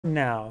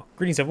Now,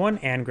 greetings everyone,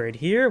 and Grade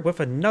here with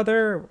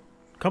another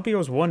Company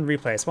Heroes 1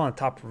 replay. Spawn on the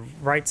top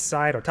right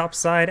side or top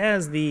side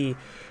as the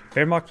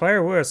Wehrmacht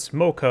player. We're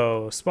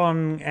SMOKO.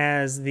 Spawn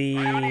as the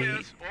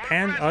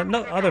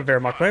other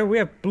Wehrmacht player. We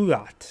have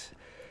Bulat.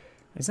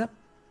 Is that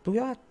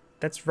Bulat?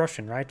 That's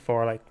Russian, right?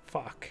 For like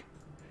fuck.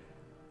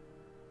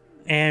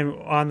 And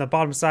on the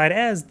bottom side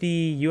as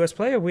the US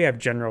player, we have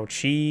General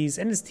Cheese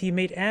and his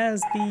teammate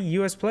as the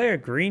US player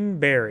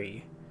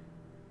Greenberry.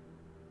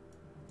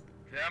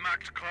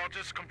 Wehrmacht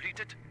quarters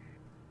completed.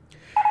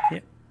 Yeah.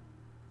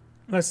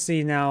 Let's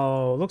see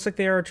now. Looks like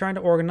they are trying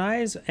to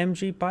organize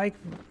MG bike,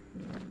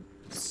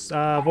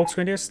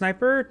 Volksgrenadier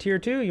sniper tier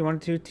 2. You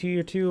want to do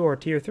tier 2 or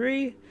tier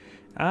 3?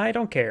 I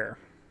don't care.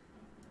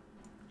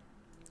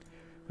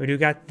 We do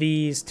got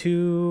these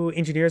two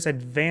engineers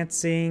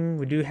advancing.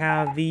 We do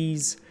have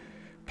these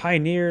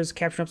pioneers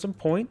capturing up some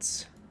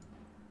points.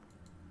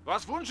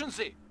 Was wünschen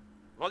Sie?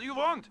 What do you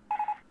want?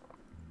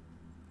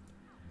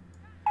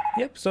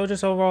 Yep, so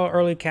just overall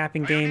early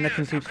capping game,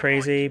 nothing too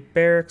crazy.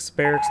 Barracks,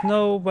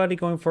 nobody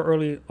going for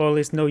early, or at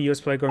least no US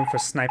player going for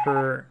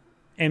sniper,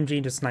 MG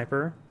into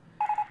sniper.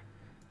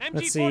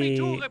 Let's see,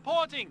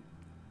 reporting.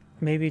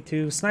 Maybe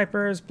two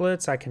snipers,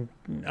 blitz, I can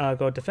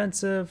go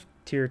defensive,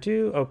 tier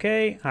 2,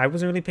 okay. I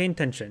wasn't really paying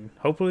attention.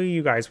 Hopefully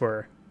you guys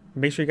were.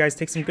 Make sure you guys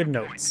take some good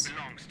notes.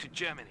 Belongs to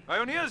Germany.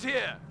 Pioneers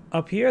here.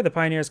 Up here, the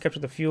pioneers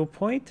captured the fuel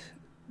point,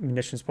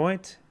 munitions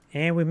point.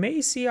 And we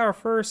may see our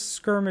first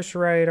skirmish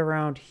right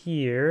around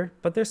here,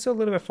 but they're still a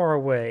little bit far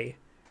away.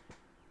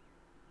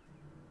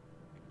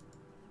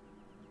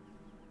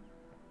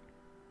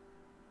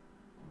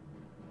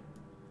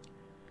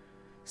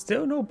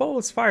 Still no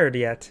bullets fired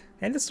yet.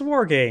 And it's a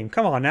war game.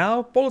 Come on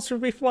now, bullets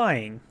should be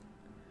flying.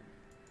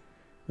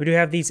 We do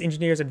have these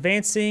engineers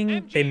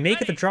advancing. They may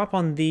get the drop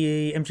on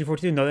the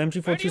MG42. No, the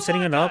MG42 is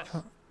setting it up.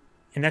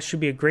 And that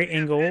should be a great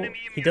angle.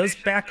 He does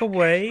back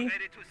away.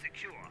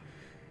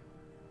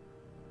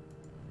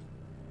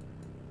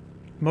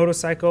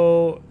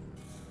 Motorcycle,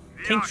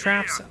 tank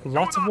traps,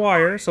 lots of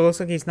wire, so it looks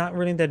like he's not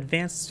willing to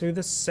advance through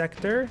the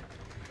sector.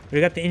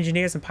 We got the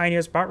engineers and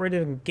pioneers about ready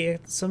to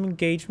get some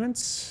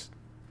engagements.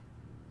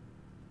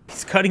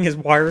 He's cutting his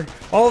wire.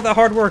 All of that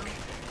hard work.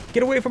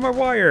 Get away from our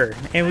wire.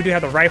 And we do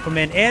have the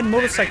rifleman and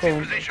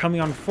motorcycle coming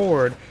on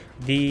forward.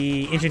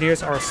 The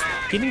engineers are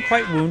getting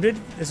quite wounded.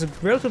 It's a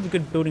relatively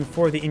good building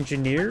for the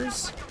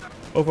engineers.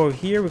 Over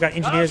here, we got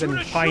engineers and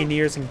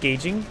pioneers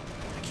engaging.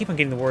 Keep on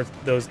getting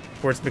those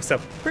words mixed up.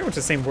 Pretty much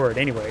the same word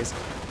anyways.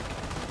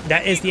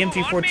 That is the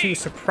MG42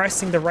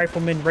 suppressing the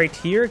riflemen right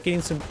here,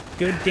 getting some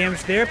good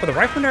damage there, but the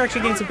riflemen are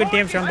actually getting some good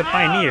damage on the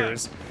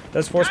pioneers.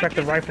 Does force back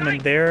the riflemen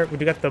there. We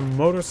do got the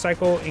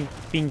motorcycle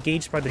being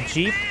engaged by the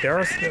jeep. There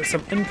are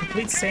some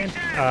incomplete tank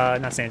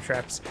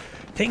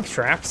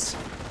traps.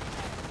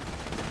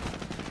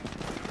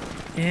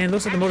 And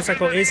looks like the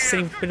motorcycle is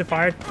sitting a bit of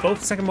fire.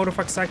 Both second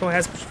motorcycle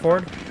has pushed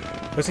forward.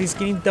 Looks like he's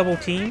getting double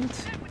teamed.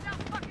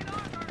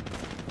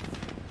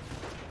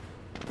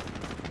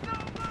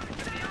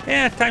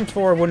 Yeah, times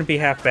 4 wouldn't be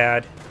half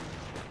bad.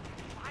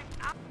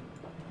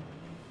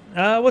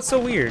 What's so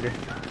weird?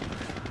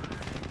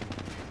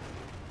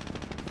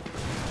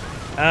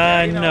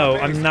 No,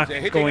 I'm not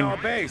going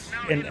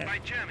in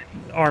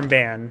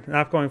armband.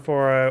 Not going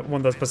for one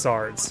of those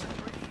bazaars.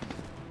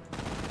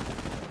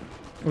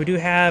 We do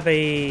have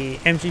a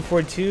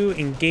MG42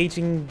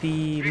 engaging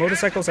the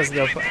motorcycles as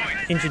the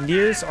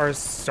engineers are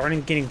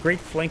starting getting great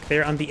flank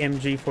there on the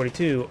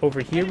MG42. Over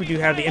here we do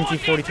have the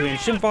MG42 and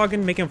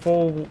Schimpfwagen making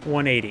full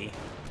 180.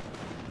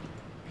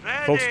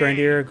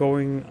 Volksgrenadier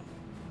going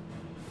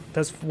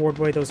does forward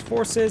way those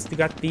forces. We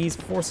got these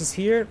forces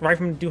here.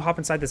 Riflemen do hop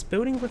inside this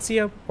building. Let's see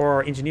how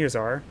our engineers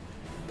are.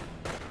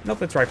 Nope,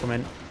 that's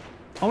riflemen.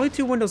 Only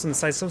 2 windows on the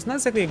side, so it's not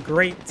exactly a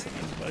great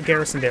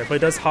garrison there, but it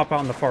does hop out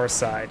on the far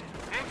side.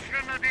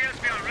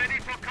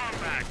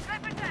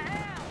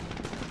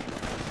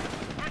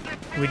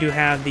 We do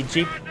have the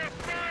jeep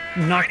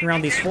knocking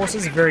around these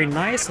forces, very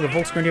nice. So the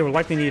Volksgrenadier will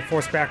likely need to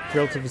force back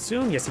relatively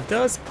soon. Yes, it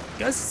does.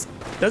 Does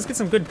get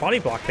some good body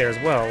block there as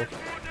well.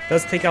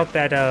 Does take out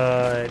that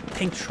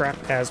tank trap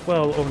as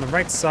well. Over on the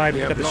right side,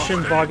 we've got the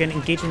Schimpfwagen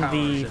engaging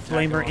the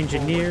Flamer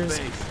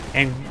engineers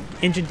and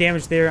engine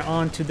damage there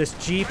onto this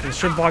jeep. And the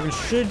Schimpfwagen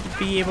should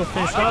be able to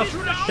finish it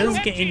off.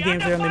 Doesn't get any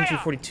damage there on the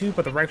MG42,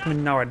 but the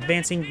riflemen now are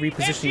advancing,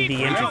 repositioning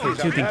the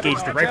MG42 to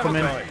engage the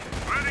riflemen.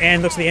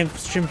 And looks like the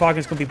Schimpfwagen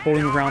is going to be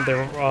bowling around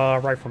their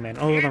riflemen.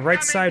 Over on the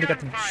right side, we got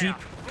the jeep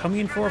coming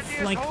in for a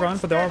flank run,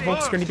 but there are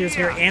Volksgrenadiers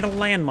here and a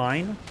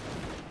landmine.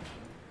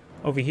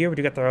 Over here, we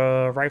do got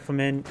the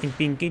riflemen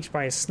being engaged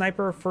by a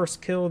sniper.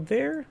 First kill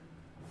there.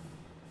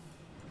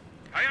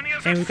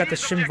 And we've got the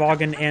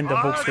Schimpfwagen and the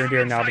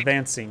Volksgrenadier now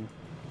advancing.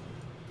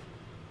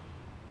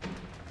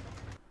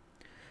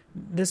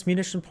 This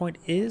munition point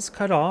is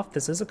cut off.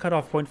 This is a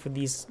cutoff point for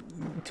these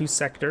 2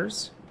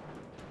 sectors.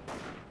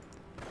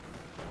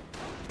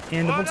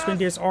 And the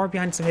Volksgrenadiers are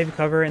behind some heavy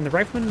cover, and the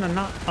riflemen are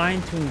not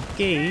trying to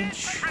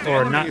engage,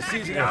 or not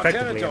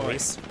effectively at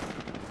least.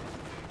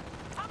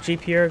 Jeep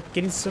here,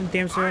 getting some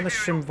damage there on the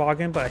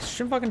Schimpfwagen, but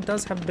Schimpfwagen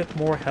does have a bit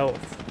more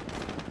health.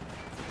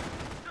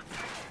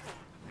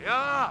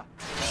 Ja.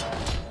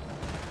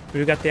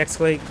 We've got the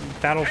escalate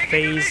battle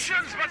phase,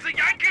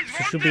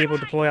 so should be able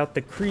to deploy out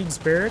the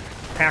Kriegsberg.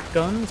 Pack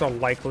guns are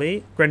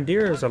likely.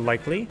 Grenadiers are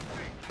likely.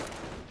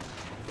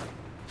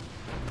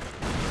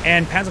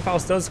 And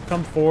Panzerfaust does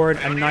come forward,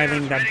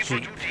 annihilating that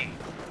Jeep.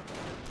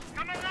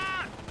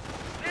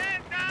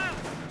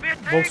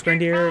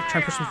 Volksgrenadier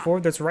trying to push him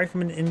forward. There's a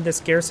rifleman in this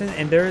garrison,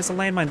 and there is a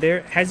landmine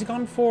there. Has he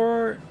gone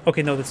for...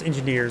 Okay, no, that's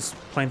engineers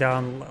playing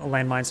down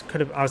landmines.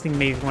 Could have... I was thinking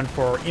maybe he went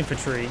for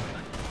infantry.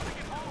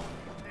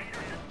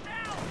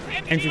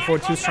 Entry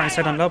 42 is trying to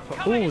set on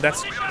up. Ooh,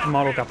 that's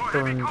model got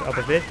burned up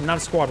a bit. Not a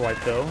squad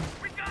wipe, though.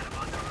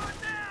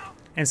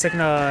 And second,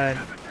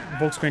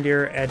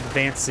 Volksgrenadier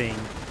advancing.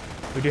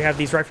 We do have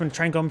these riflemen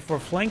trying to go for a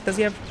flank. Does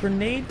he have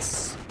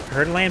grenades? I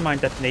heard a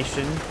landmine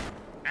detonation.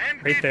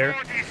 Right there.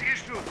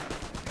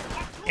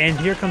 And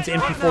here comes the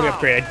MP40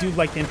 upgrade. I do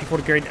like the MP40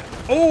 upgrade.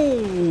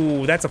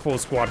 Oh, that's a full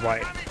squad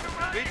wipe.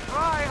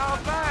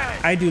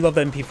 I do love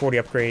the MP40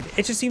 upgrade.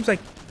 It just seems like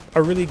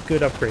a really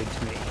good upgrade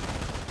to me.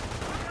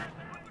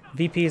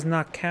 VP is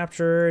not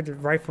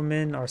captured.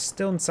 Riflemen are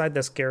still inside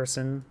this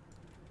garrison.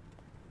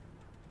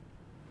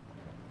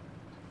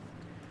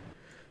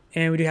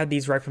 And we do have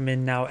these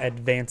riflemen now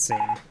advancing.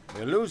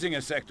 We're losing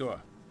a sector.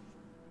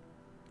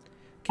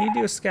 Can you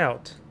do a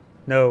scout?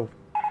 No.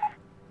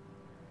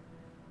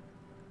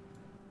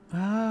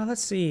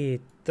 Let's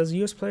see. Does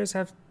US players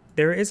have...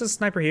 There is a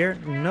sniper here.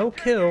 No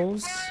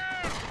kills.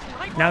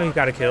 Now you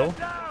got a kill.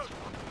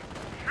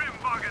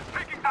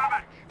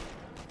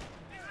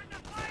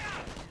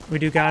 We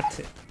do got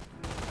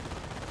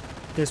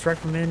this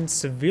rifleman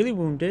severely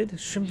wounded.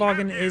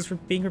 Schimwagen is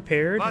being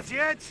repaired,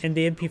 and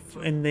the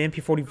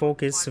MP40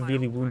 Volk is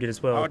severely wounded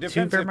as well. Our Two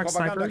defensive Wehrmacht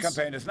propaganda snipers.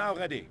 campaign is now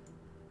ready.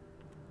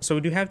 So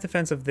we do have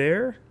defensive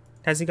there.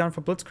 Has he gone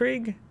for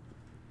Blitzkrieg?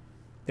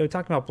 They were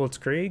talking about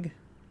Blitzkrieg.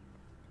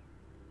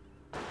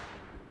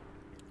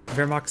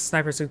 Wehrmacht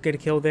snipers will get a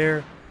kill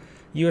there.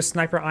 US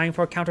sniper eyeing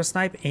for a counter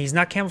snipe, and he's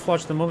not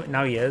camouflaged at the moment.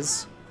 Now he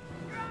is.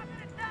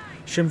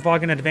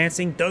 Schimwagen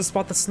advancing, does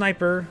spot the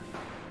sniper,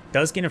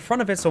 does get in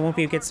front of it, so won't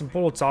be able to get some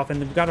bullets off, and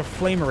we've got a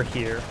flamer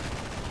here.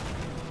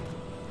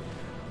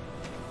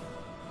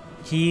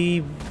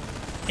 He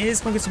is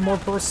going to get some more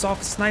bursts off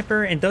the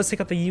sniper, and does take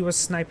out the US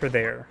sniper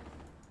there.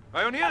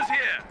 Pioneers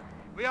here.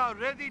 We are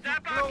ready to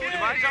close.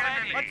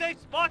 But they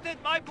spotted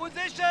my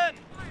position!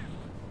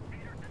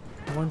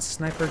 One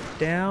sniper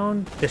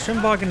down. The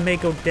Schimwagen may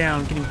go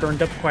down, getting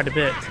burned up quite a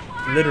bit,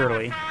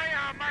 literally.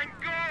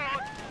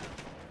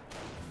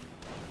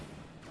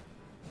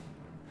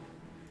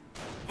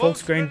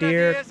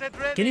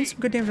 Volksgrenadier getting some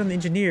good damage on the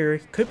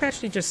engineer. Could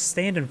actually just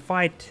stand and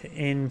fight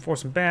and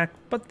force him back,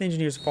 but the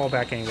engineers fall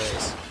back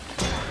anyways.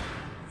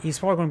 He's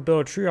probably going to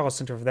build a triage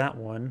center for that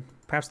one.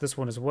 Perhaps this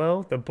one as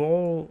well. The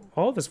bull,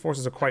 all of his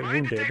forces are quite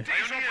wounded.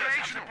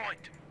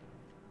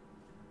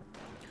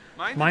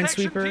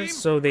 Minesweepers,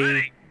 so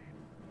they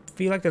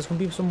feel like there's going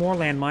to be some more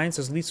landmines.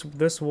 There's at least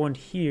this one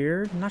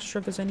here. Not sure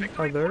if there's any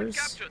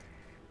others.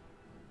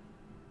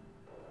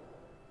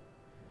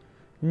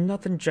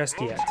 Nothing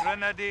just yet.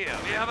 We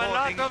have a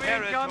lot of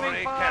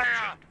incoming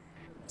fire!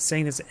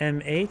 Saying this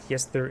M8,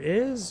 yes there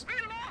is.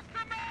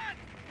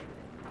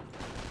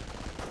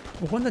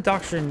 One of the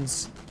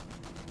doctrines...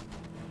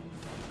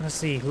 Let's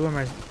see, who am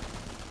I...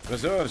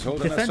 Reserves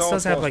hold an Defense assault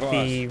does have force like for the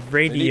us. They need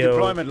radio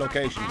deployment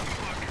location.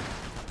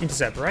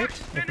 intercept, right?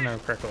 If I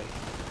remember correctly.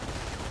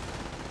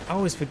 I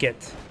always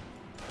forget.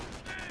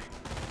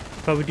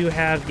 But we do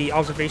have the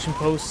observation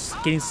posts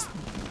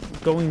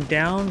going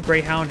down.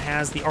 Greyhound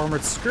has the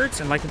armored skirts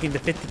and likely getting the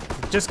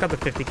 50. Just got the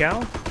 50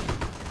 cal.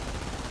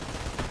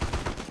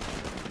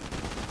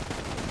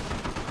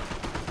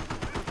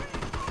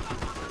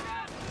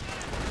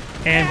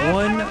 And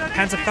one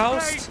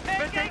Panzerfaust.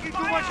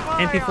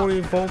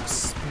 MP40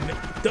 Volks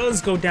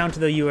does go down to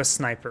the US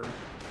sniper.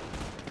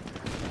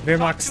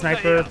 Wehrmacht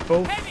sniper,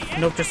 both.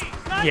 Nope, just.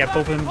 Yeah,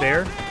 both of them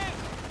there.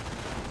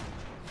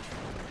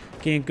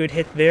 Getting a good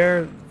hit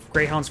there.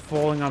 Greyhound's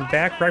falling on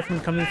back.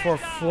 Rifleman coming for a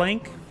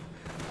flank.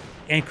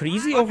 And could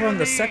easily overrun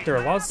the sector.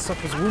 A lot of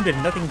stuff was wounded.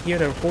 Nothing here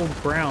to hold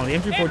ground. The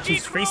MG42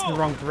 is facing the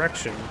wrong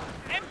direction.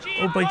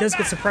 Oh, but he does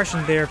get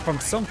suppression there from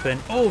something.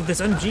 Oh, this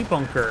MG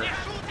bunker.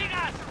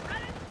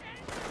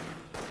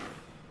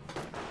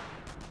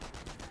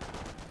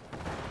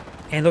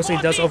 And looks like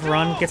he does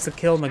overrun. Gets the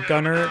kill on the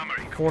gunner.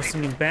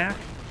 Forcing him back.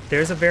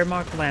 There's a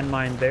Wehrmacht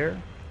landmine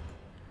there.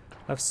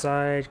 Left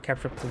side.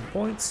 Capture up to the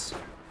points.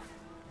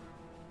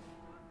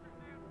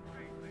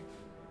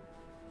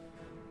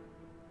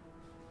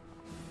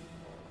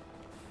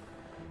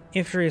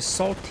 Infantry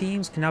assault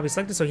teams can now be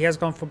selected, so he has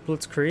gone for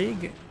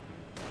Blitzkrieg.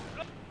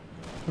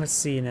 Let's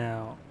see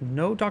now.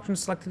 No doctrine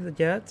selected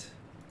yet.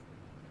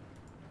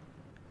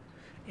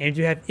 And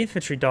you have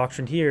infantry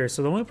doctrine here,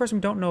 so the only person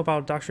we don't know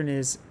about doctrine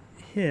is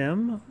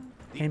him.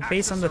 And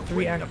based on the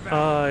 3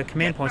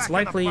 command points,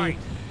 likely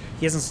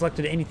he hasn't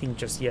selected anything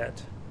just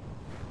yet.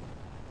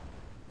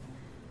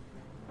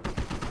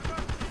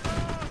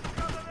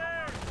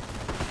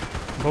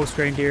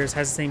 Volksgrenadiers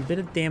has the same bit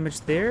of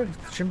damage there.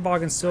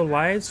 Schimwagen's still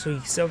alive, so you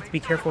still have to be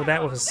careful of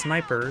that with his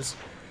snipers.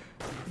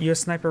 US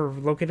sniper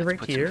located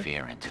right here.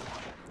 Fear into him.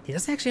 He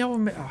doesn't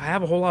actually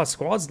have a whole lot of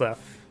squads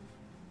left.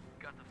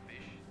 Got the fish.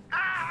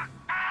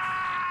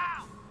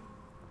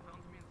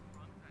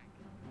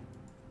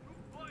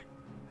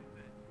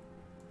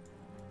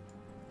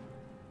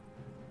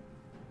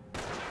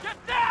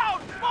 Get down!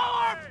 Full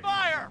arms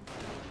fire!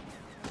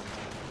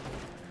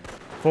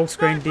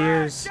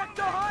 Volksgrenadiers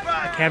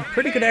have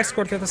pretty good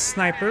escort to the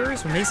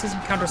snipers. When they see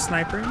some counter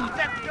sniping,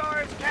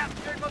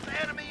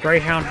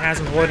 Greyhound has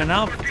him holding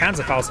out.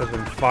 Panzerfaust has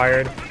been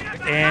fired.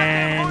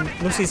 And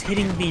looks like he's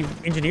hitting the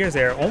engineers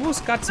there.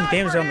 Almost got some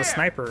damage on the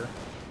sniper.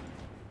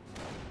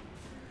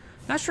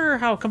 Not sure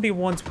how Company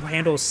 1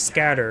 handles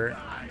scatter.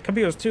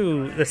 Company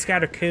 2, the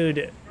scatter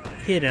could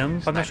hit him,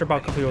 but I'm not sure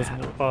about Company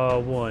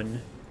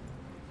 1.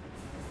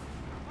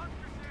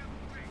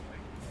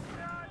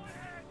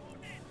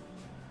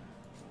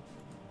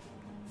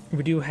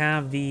 We do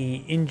have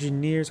the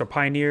engineers or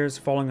pioneers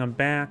falling on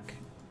back.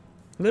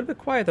 A little bit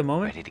quiet at the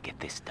moment. Ready to get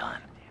this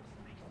done.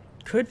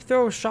 Could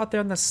throw a shot there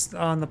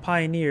on the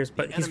pioneers,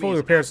 but he's fully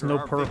repaired, so no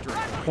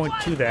point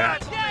to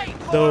that.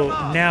 Though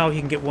now he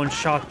can get one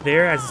shot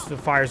there as the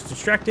fire is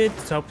distracted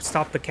to help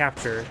stop the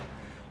capture.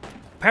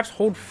 Perhaps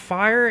hold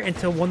fire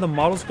until one of the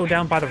models go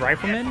down by the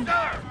rifleman.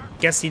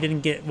 Guess he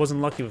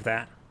wasn't lucky with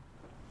that.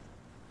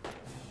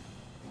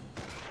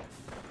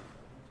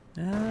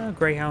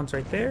 Greyhound's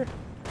right there.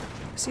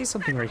 I see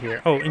something right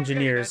here. Oh,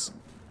 engineers.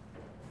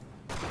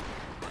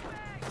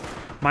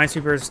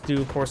 Minesweepers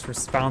do, of course,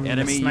 respond to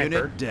the sniper. Enemy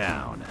unit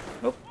down.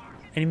 Oh,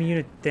 enemy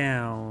unit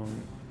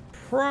down.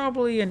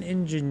 Probably an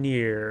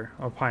engineer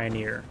or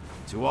pioneer.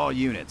 To all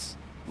units,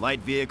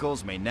 light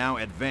vehicles may now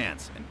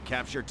advance and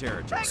capture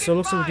territory. So it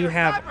looks like we do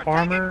have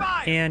armor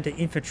and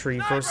infantry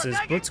versus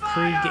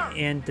blitzkrieg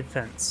and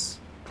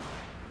defense.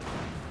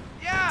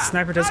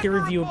 Sniper does get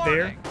revealed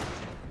there.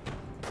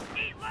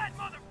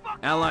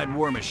 Allied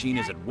war machine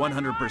is at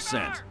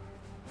 100%.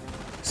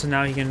 So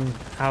now he can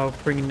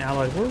bring in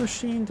Allied War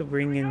Machine to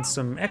bring in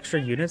some extra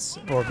units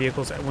or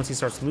vehicles once he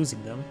starts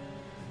losing them.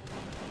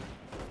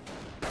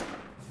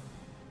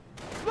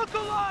 Look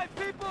alive,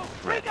 people!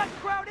 We got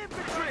crowd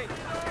infantry!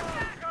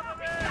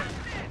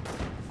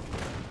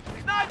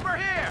 Sniper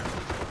here!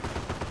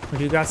 We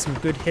do got some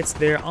good hits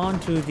there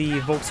onto the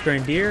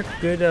Volksgrenadier.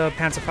 Good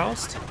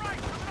Panzerfaust.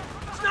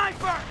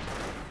 Sniper!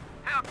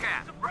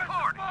 Hellcat,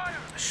 report!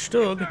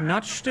 Stug,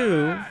 not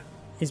Stu,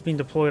 is being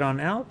deployed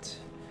on out.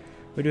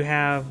 We do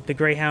have the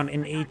Greyhound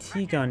and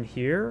AT gun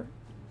here.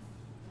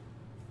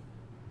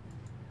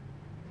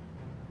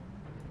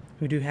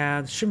 We do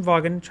have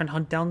Schimwagen trying to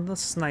hunt down the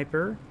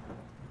sniper.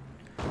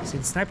 See,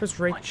 the sniper's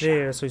right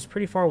there, so he's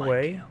pretty far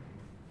away.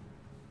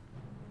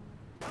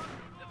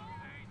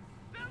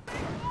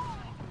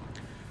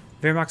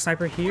 Wehrmacht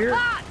sniper here.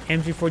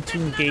 MG42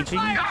 engaging.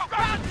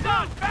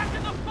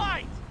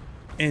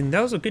 And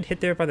that was a good hit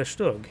there by the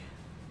Stug.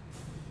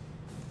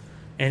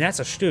 And that's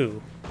a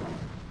Stu.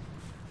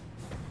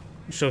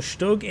 So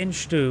Stug and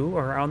Stu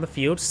are on the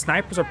field.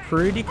 Snipers are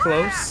pretty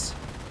close.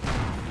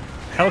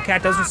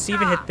 Hellcat does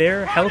receive a hit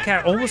there.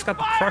 Hellcat almost got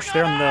the crush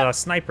there on the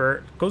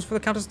sniper. Goes for the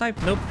counter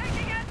snipe. Nope.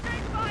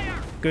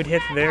 Good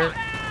hit there.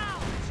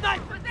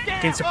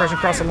 Gain suppression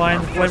across the line.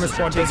 Flamer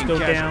squad does go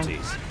down.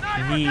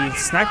 The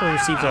sniper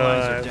receives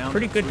a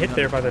pretty good hit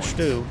there by the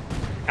Stu.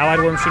 Allied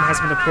war machine has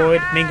been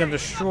deployed. Main gun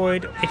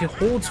destroyed. If he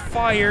holds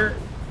fire,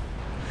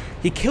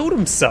 he killed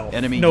himself.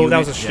 No, that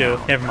was a Stu.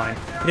 Never mind.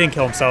 He didn't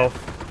kill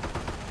himself.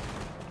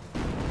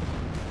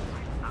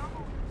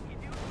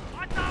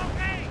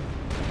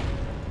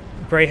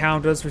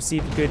 Greyhound does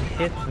receive a good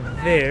hit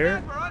there.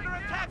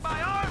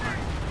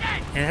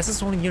 And that's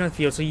just only unit on the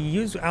field, so you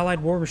use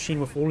Allied War Machine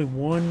with only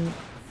one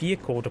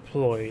vehicle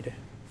deployed.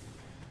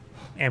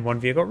 And one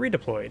vehicle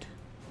redeployed.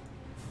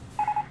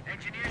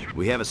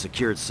 We have a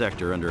secured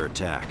sector under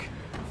attack.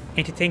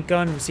 Anti-tank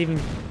gun receiving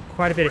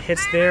quite a bit of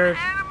hits there.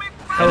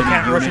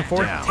 Hellcat rushing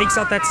forward, takes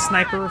out that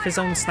sniper with his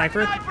own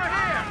sniper.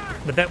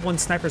 The Vet 1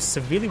 sniper is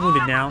severely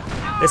wounded now.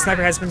 The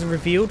sniper has been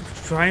revealed,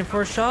 trying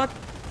for a shot.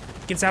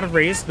 Gets out of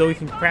range, though he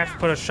can perhaps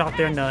put a shot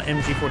there in the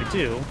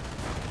MG42.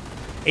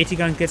 AT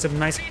gun gets a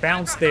nice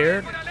bounce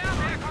there.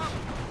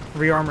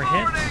 Rear armor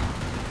hit.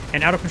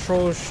 And out of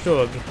control is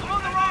Stug.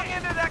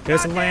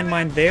 There's a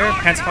landmine there.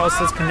 Panzerfaust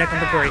does connect on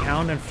the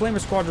Greyhound, and Flamer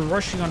Squadron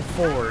rushing on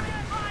forward.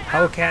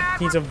 Hellcat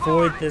needs to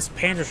avoid this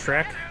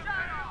Panzerschreck.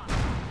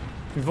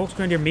 And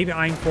Volksgrenadier may be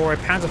eyeing for a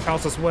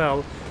Panzerfaust as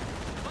well,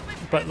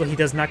 but he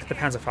does not get the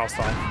Panzerfaust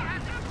off.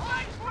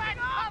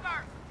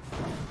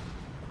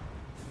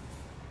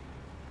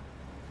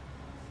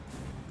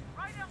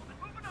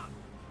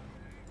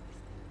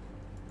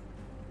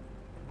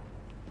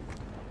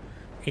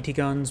 AT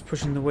guns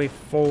pushing the way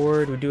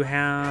forward. We do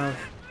have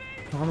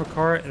an armor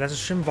car. That's a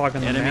Schimwagen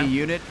on the map. Enemy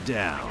unit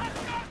down.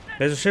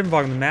 There's a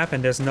Schimwagen on the map,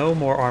 and there's no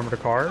more armored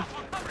car.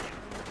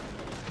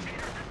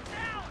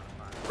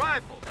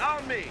 Rifles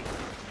on me.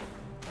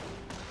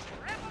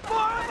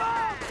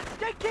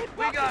 They keep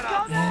We got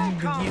fucking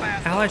a coming. The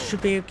Allies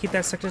should be able to keep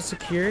that sector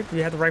secured. We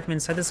have the riflemen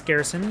inside this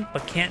garrison,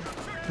 but can't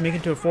make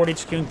it to a Fort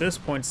HQ at this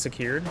point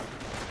secured.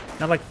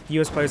 Not like the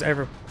US players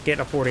ever get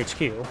a Fort HQ.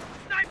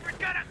 Sniper's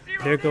got a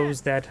zero. There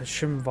goes that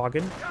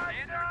Schimwagen.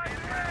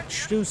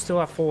 Stu's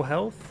still at full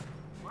health.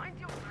 Mind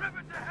you,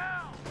 river to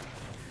hell.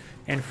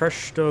 And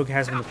fresh Stug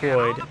has been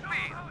deployed.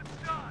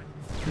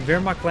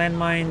 Wehrmacht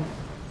landmine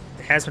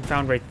has been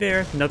found right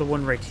there. Another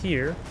one right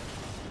here.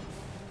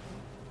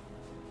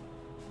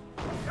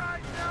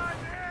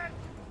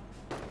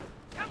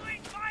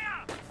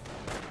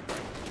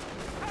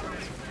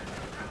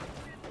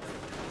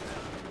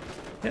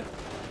 Yep.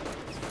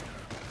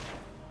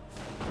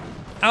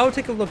 I'll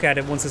take a look at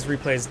it once this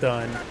replay is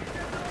done.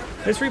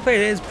 This replay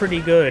is pretty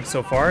good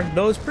so far,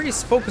 though it's pretty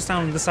focused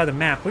on this side of the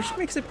map, which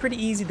makes it pretty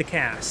easy to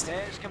cast.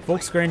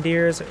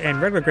 Volksgrenadiers and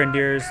regular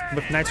Grenadiers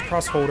with Knights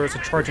Crossholders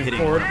are charging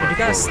forward. We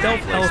got a stealth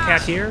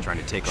Hellcat here.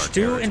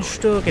 Stu and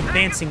Stug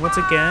advancing once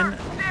again,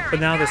 but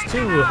now there's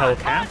two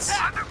Hellcats.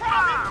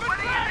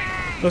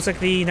 Looks like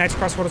the Knights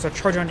Crossholders are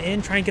charging on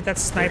in, trying to get that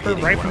sniper.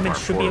 Riflemen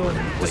should be able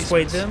to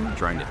dissuade them.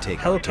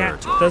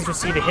 Hellcat does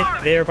receive a hit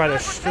there by the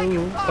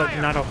Stu, but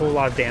not a whole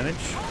lot of damage.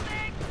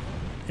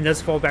 And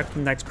does fall back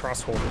from the Knights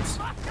Crossholders.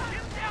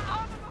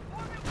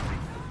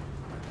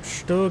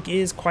 Stug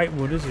is quite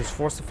wounded, he's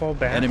forced to fall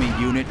back. Enemy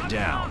unit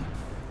down.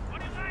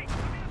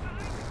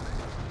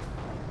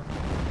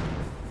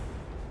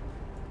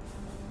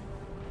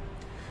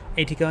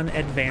 AT gun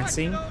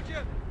advancing.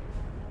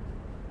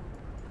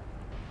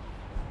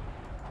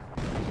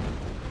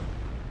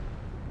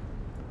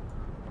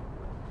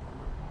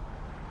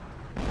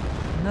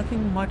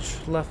 Nothing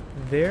much left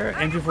there.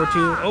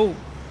 MG42. Oh!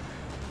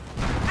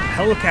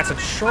 Hellcats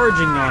are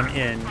charging on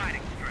in.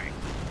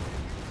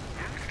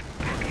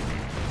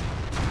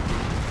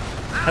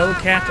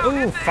 Hellcat,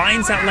 oh,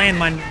 finds that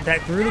landmine,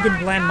 that really good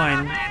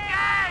landmine.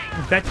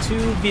 Vet 2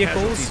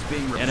 vehicles.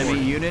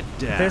 Enemy unit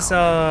down. This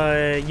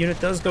unit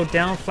does go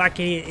down. Flak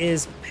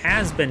 80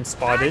 has been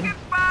spotted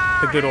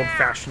the good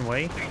old-fashioned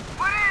way.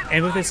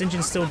 And with this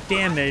engine still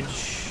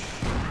damaged,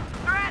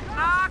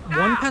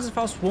 one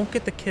Panzerfaust won't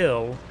get the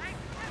kill.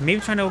 Maybe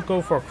trying to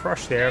go for a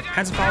crush there.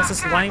 Panzerfaust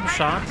is lining up a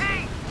shot.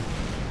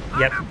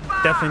 Yep,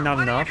 definitely not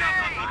enough.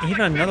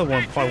 Even another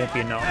one probably won't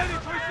be enough.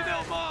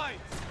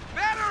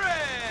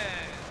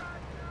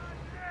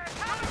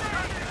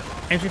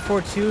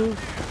 MG42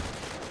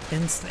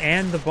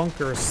 and the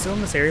bunker are still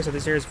in this area, so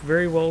this area is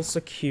very well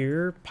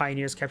secure.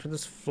 Pioneers capture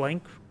this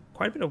flank.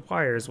 Quite a bit of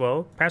wire as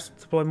well. Perhaps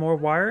deploy more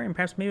wire, and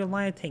perhaps maybe a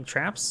line of tank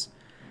traps.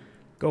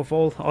 I'll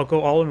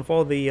go all in with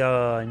all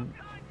the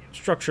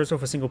structures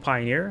of a single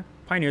Pioneer.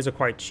 Pioneers are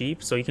quite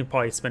cheap, so you can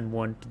probably spend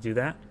one to do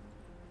that.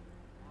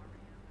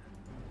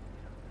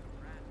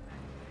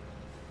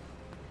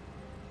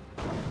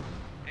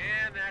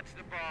 And that's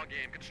the ball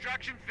game.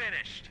 Construction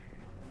finished.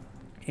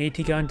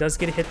 AT gun does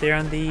get a hit there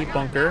on the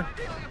bunker.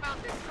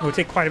 It will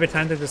take quite a bit of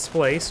time to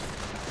displace.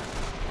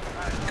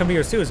 Coming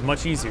here too is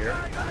much easier.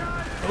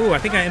 Oh, I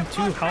think I have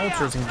 2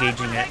 howitzers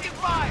engaging it.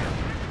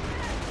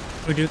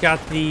 We do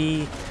got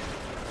the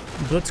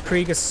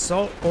Blitzkrieg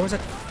assault, or is that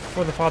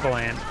for the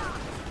Fatherland?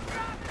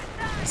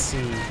 Let's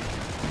see.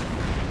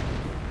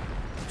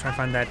 Try to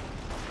find that.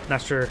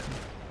 Not sure.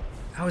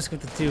 I always get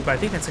the 2, but I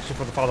think that's actually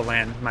for the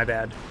Fatherland. My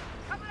bad.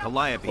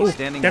 Goliath Oh,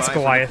 standing that's by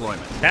Goliath. for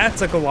deployment.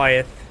 That's a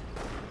Goliath.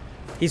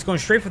 He's going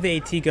straight for the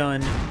AT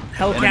gun.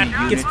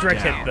 Hellcat gets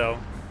direct hit though.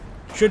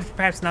 Should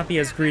perhaps not be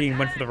as greedy and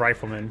went for the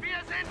rifleman.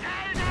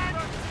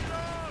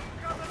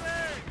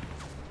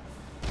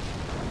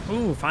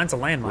 Ooh, finds a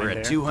landmine We're there.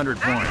 at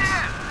 200 points.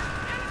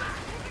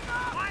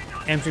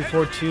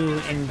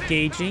 M342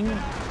 engaging.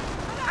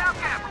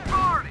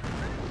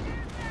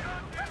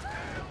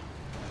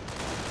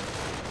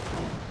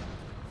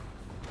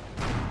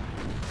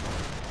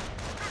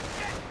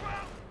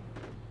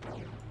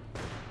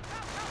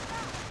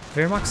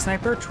 Wehrmacht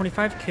sniper,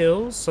 25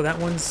 kills, so that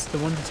one's the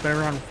one that's been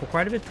around for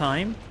quite a bit of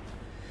time.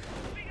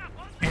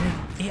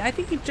 And I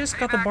think he just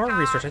got the bar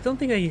research. I don't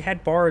think that he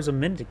had bars a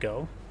minute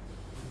ago.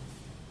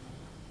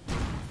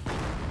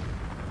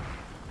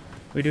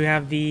 We do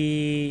have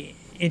the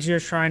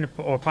engineers trying to,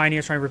 or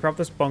pioneers trying to rip out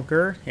this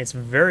bunker. It's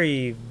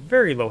very,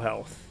 very low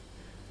health.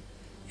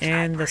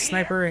 And the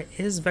sniper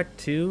is Vet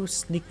 2,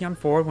 sneaking on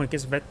forward. When it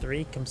gets Vet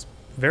 3, it comes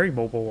very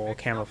mobile while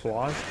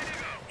camouflage.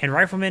 And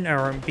riflemen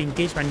are being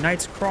engaged by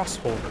Knights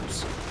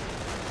Crossholders.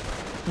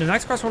 The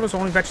Knights Crossholders are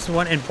only Veterans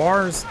 1, and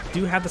bars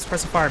do have the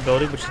suppressive fire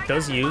ability, which it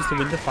does use to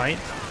win the fight.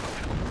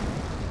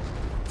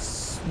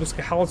 Looks like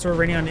a howitzer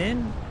raining on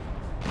in.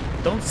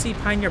 Don't see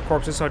Pioneer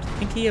corpses, so I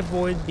think he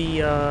avoided the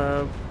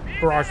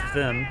barrage of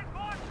them.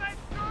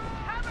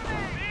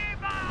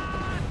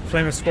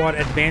 Flamer squad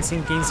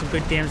advancing, gaining some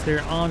good damage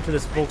there onto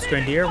this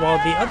Volksgrenadier, while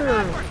the other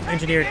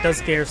engineer does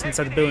garrison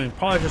inside the building.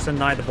 Probably just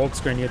deny the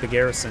Volksgrenadier the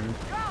garrison.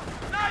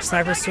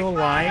 Sniper's still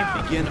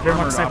alive. Begin Wehrmacht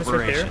armored sniper's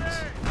right operations.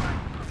 there.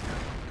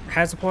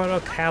 Has deployed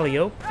a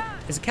Calliope.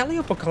 Is it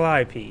Calliope or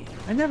Calliope?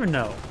 I never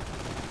know.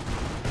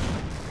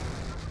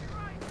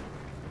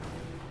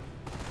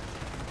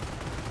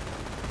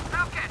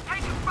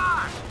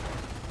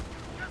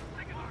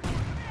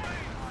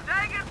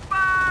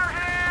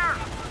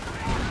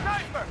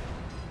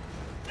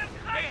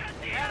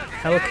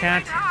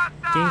 Hellcat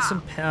getting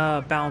some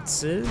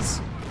bounces.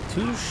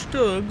 2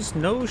 Stugs,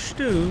 no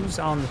Stews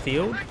on the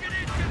field.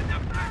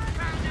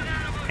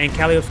 And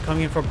Calliope's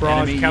coming in for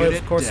barrage. Enemy Calliope's,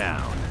 unit of course,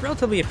 down.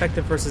 relatively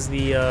effective versus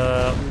the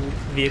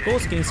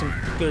vehicles, getting some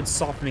good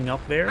softening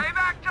up there.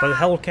 But the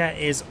Hellcat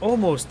is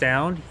almost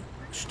down.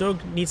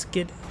 Stug needs to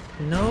get...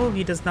 No,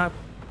 he does not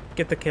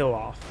get the kill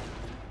off.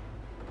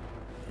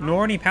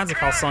 Nor any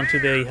Panzerfaust onto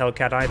the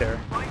Hellcat either.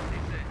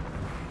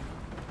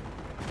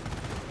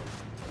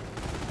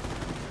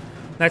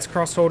 Knight's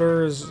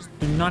Crossholders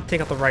do not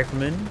take out the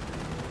Riflemen.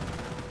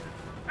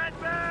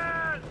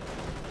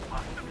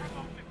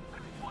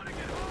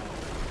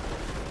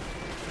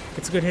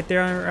 It's a good hit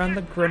there on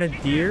the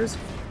Grenadiers.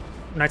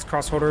 Knight's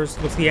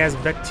Crossholders looks like he has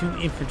Vec 2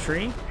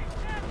 infantry.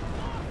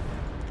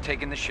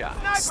 Taking the shot.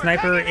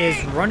 Sniper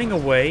is running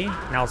away.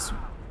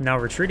 Now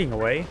retreating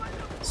away.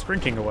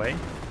 Sprinting away.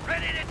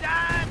 Ready to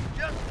die?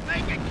 Just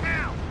make it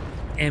count.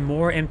 And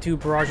more M2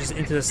 barrages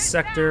into the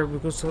sector.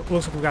 Looks like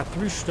we've got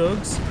 3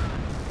 Stugs.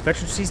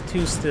 Veteran sees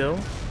 2 still.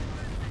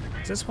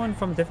 Is this one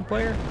from a different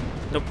player?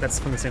 Nope, that's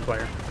from the same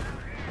player.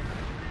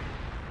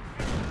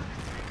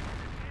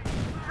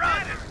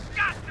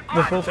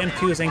 With both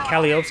M2s and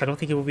Calliopes, I don't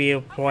think he will be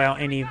able to pull out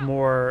any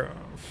more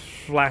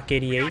flak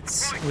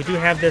 88s. We do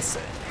have this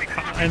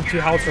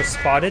M2 howitzer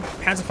spotted.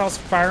 Panzerfaust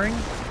firing.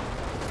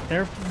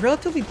 They're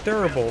relatively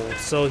durable,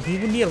 so he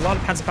would need a lot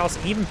of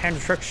Panzerfaust, even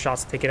Panzer truck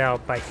shots to take it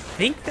out. But I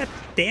think that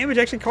damage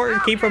actually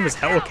came from his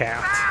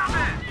Hellcat.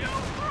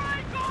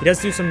 He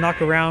does do some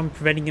knock around,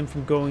 preventing him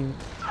from going...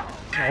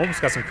 I almost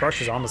got some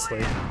crushes,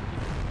 honestly.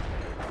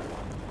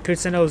 Could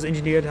send out his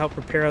engineer to help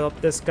repair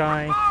up this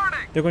guy.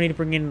 They're going to need to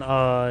bring in,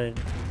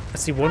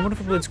 let's see, one went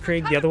for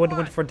Blitzkrieg, the other one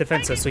went for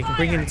defensive, so you can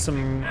bring in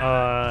some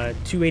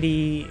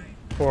 280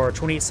 or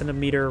 28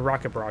 centimeter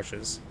rocket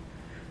barrages.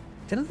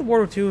 At the end of the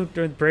World War II,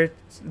 during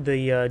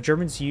the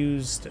Germans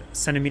used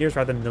centimeters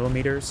rather than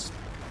millimeters.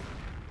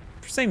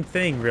 Same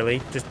thing,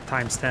 really, just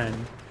times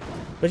 10.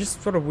 But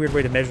just sort of a weird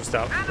way to measure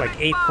stuff, like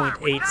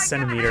 8.8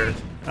 centimeter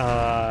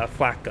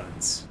flak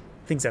guns,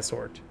 things that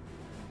sort.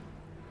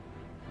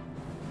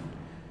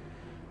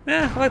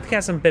 I like to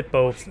cast some bit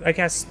both.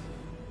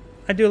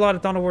 I do a lot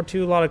of Dawn of War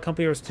 2, a lot of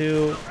Company Heroes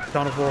 2,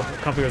 Dawn of War,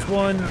 Company Heroes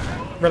 1,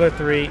 Red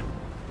 3.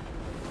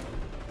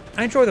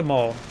 I enjoy them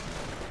all.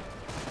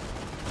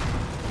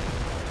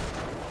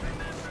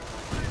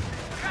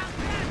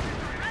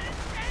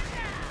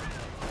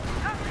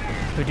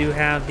 We do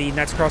have the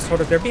Knight's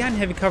Crossholder. They're behind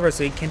heavy cover,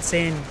 so he can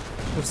sustain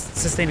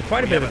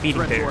quite a bit of a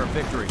beating there.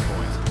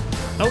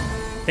 Oh,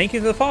 thank you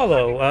for the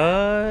follow.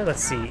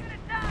 Let's see.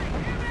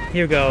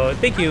 Here we go.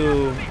 Thank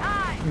you,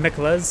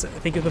 Meklas.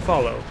 Thank you for the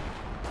follow.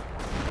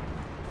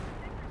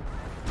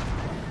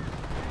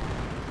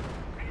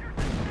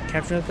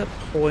 Capturing at the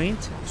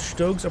point.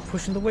 Stogs are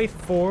pushing the way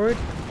forward.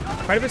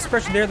 Quite a bit of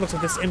suppression there. It looks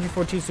like this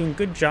MG42 is doing a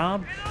good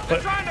job.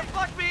 But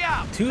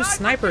 2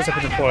 snipers have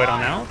been deployed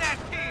on out.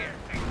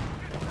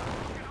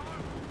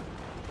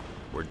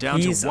 We're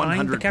down He's to 100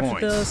 eyeing to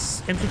capture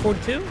points. the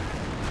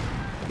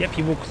MG42. Yep,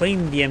 he will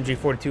claim the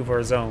MG42 for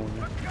his own.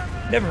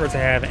 Never hurts to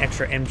have an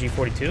extra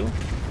MG42.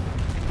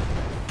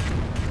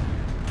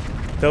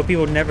 Though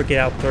people never get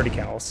out 30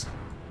 cals.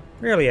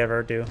 Rarely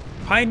ever do.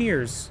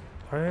 Pioneers.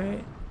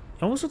 Alright.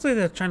 Almost looks like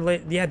they're trying to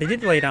lay... Yeah, they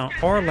did lay down...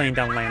 Are laying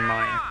down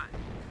landmine.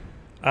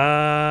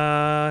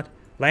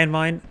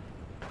 Landmine.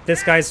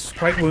 This guy's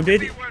quite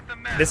wounded.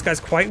 This guy's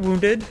quite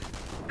wounded.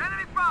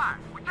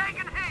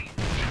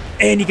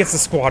 And he gets a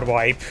squad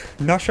wipe.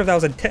 Not sure if that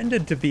was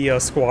intended to be a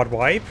squad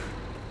wipe,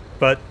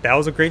 but that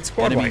was a great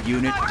squad wipe.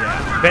 Unit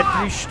down. Vet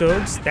 3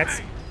 Stugs.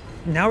 That's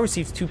now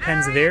receives 2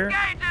 pens there.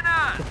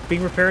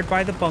 Being repaired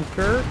by the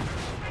bunker.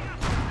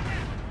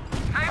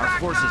 Our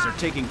forces are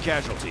taking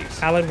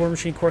casualties. Allied War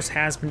Machine course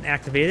has been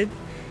activated.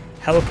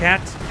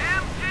 Hellcat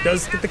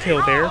does get the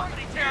kill there.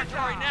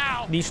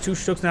 These 2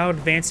 Stugs now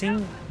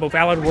advancing. Both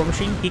Allied War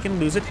Machine, he can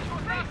lose it.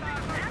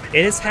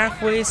 It is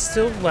halfway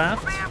still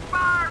left.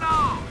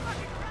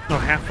 No,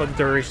 half of the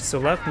duration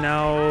still left.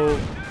 Now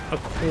a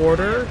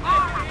quarter.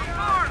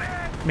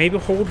 Maybe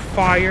hold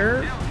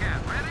fire.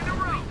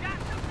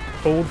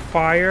 Hold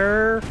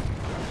fire.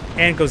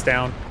 And goes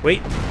down.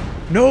 Wait.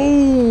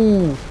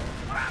 No!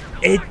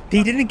 He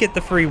didn't get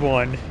the free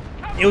one.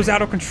 It was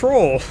out of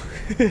control.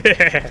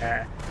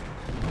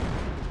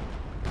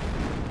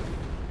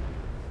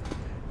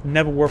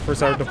 Nebel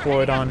Warfers are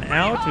deployed on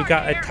out. We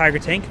got a Tiger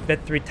tank.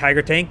 Vet 3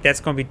 Tiger tank. That's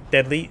going to be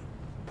deadly.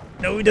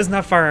 No, he does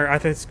not fire. I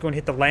think it's going to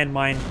hit the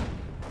landmine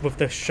with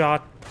the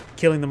shot,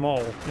 killing them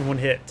all in one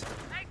hit.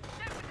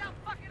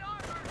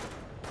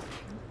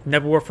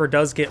 Nebel Warfare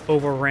does get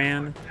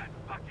overran.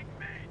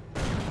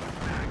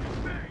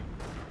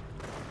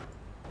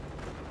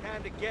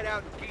 Time to get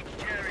out and teach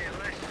Jerry a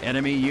lesson.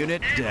 Enemy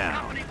unit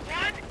down.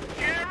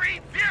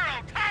 Jerry, 0,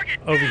 target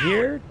Over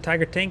here,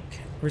 Tiger tank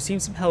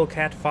receives some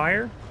Hellcat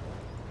fire.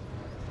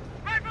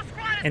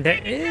 And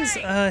there is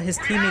his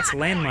teammate's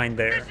landmine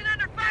there.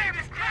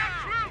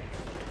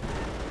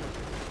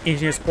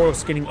 Engineer's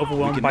force getting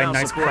overwhelmed by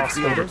Knight's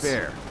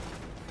Crossholders.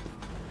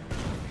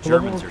 Global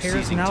Germans are repairs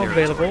seizing now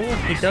territory. available.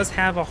 He does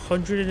have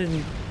 100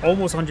 and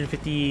almost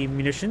 150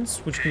 munitions,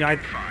 which can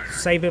either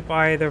save it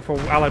either for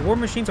Allied war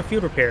machines or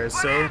field repairs.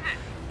 So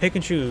pick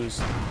and choose.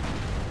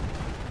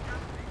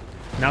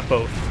 Not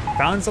both.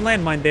 Found a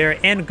landmine there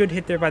and a good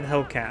hit there by the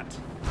Hellcat.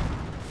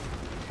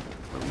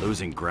 We're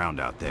losing ground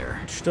out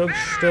there. Stug,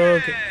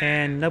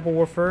 and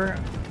Nebelwerfer.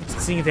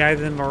 Seeing if either of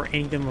them or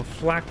any of them are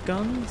flak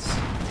guns.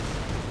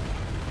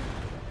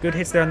 Good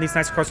hits there on these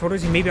nice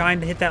crossholders. He may be behind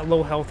to hit that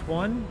low health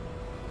one.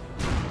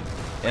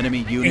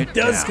 Enemy He unit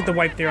does down. get the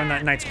wipe there on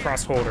that Knight's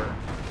Crossholder.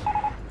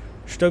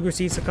 Stug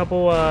receives a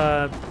couple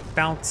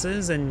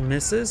bounces and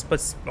misses,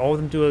 but all of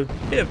them do a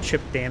bit of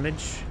chip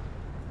damage.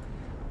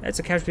 That's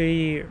a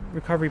casualty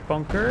recovery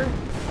bunker.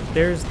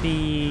 There's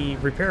the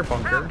repair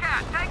bunker.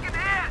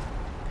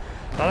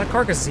 A lot of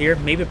carcasses here.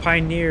 Maybe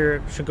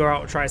Pioneer should go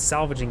out and try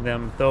salvaging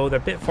them, though they're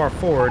a bit far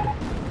forward.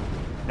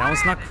 Now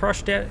it's not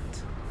crushed yet.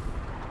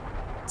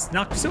 It's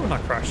still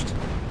not crushed.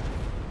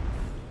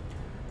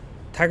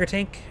 Tiger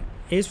Tank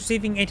is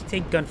receiving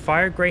anti-tank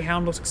gunfire.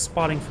 Greyhound looks like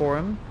spotting for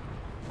him.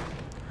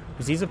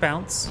 Receives a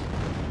bounce.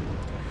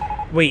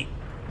 Wait.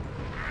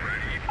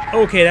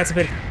 Okay, that's a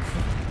bit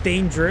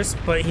dangerous,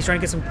 but he's trying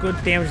to get some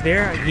good damage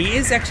there. He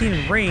is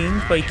actually in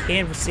range, but he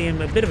can see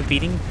him a bit of a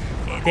beating.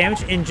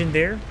 Damage engine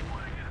there.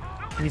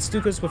 And these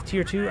Stukas with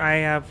tier 2,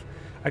 I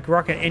can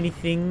rocket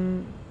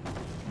anything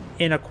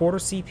in a quarter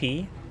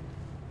CP.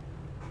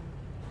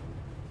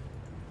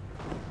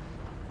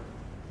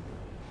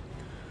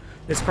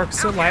 This carcass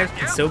still alive,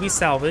 can still be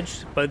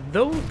salvaged, but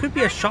though it could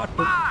be a shot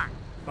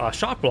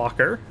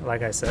blocker,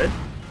 like I said.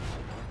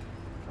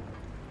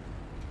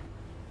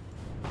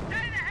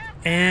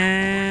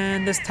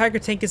 And this Tiger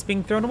Tank is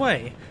being thrown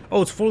away.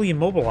 Oh, it's fully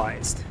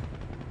immobilized.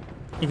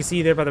 You can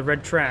see there by the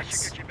red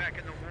tracks.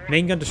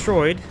 Main gun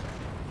destroyed.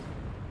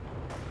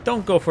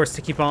 Don't go for a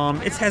sticky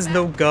bomb. It has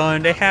no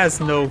gun. It has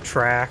no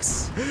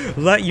tracks.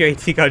 Let your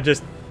AT gun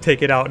just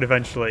take it out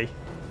eventually.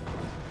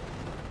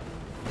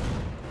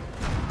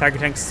 Tiger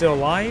Tank's still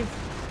alive.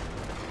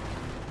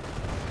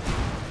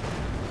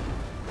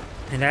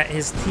 And that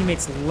his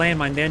teammates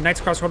landmine there.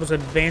 Knight's Crossholders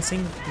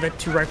advancing. The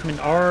two riflemen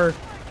are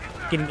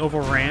getting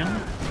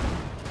overran.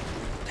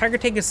 Tiger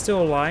Tank is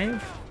still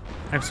alive.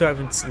 I'm still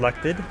haven't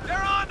selected.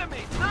 They're on to me!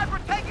 Sniper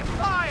taking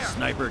fire!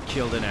 Sniper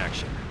killed in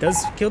action.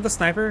 Does kill the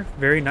sniper.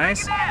 Very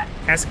nice.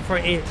 Asking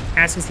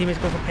his teammates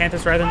to go for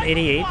Panthers rather than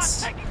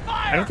 88s.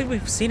 I don't think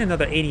we've seen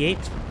another 88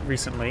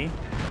 recently.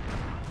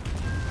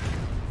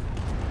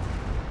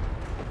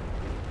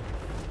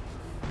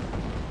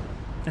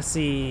 Let's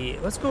see.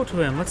 Let's go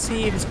to him. Let's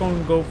see if he's going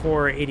to go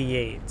for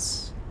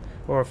 88s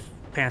or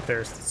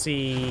Panthers. Let's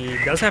see.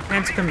 He does have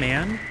Panther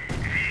Command.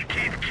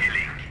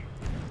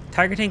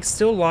 Tiger Tank's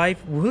still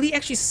alive. Will he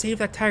actually save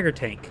that Tiger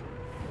Tank?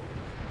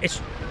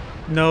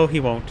 No,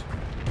 he won't.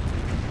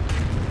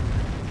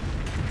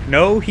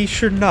 No, he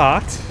should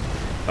not.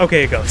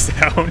 Okay, it goes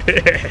down.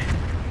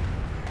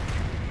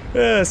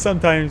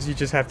 Sometimes you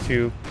just have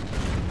to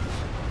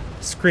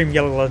scream,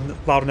 yell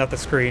loud enough at the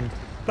screen.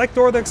 Like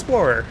Dora the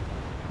Explorer.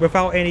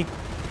 Without any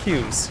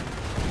cues.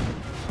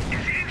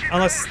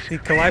 Unless the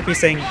Calliope is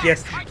saying,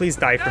 yes, please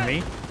die for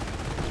me.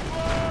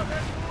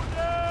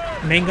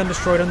 Main gun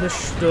destroyed on the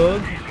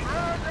Stug.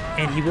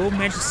 And he will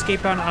manage to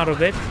escape out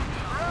of it.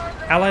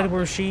 Allied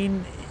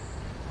machine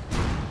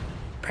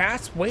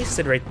perhaps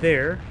wasted right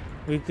there.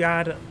 We've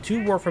got 2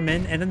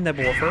 Warfermen and a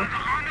Nebelwerfer.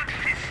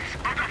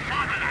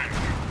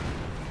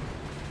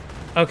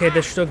 Okay,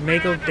 the Stug may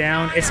go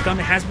down. Its gun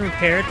has been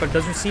repaired, but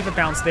does receive a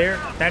bounce there.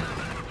 That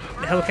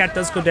Hellcat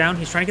does go down.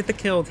 He's trying to get the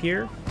kill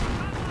here.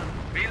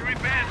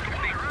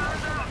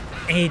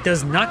 And he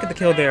does not get the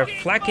kill there.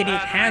 Flak 88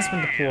 has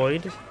been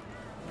deployed.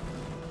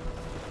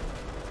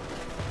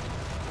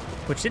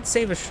 Which did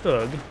save a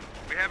Stug.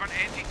 We have an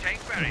anti-tank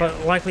barrier.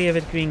 But likely of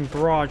it being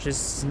barrage is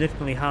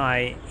significantly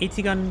high.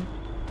 AT gun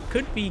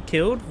could be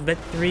killed. Vet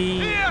 3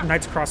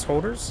 Knight's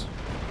Crossholders.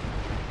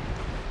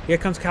 Here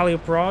comes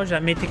Calliope Barrage.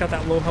 That may take out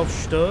that low health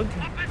Stug.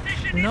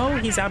 No,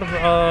 he's out of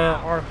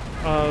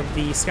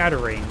the scatter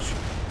range.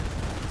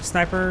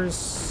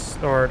 Snipers,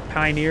 or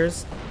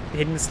Pioneers,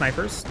 hitting the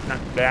snipers. Not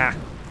that.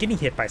 Getting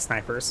hit by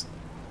snipers.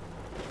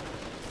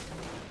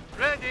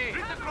 Ready!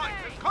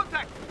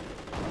 Contact!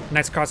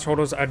 Knight's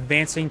Crossholders are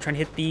advancing, trying to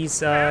hit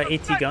these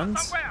AT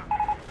guns.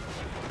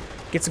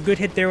 Gets a good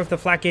hit there with the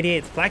Flak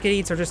 88. Flak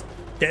 88s are just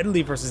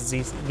deadly versus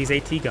these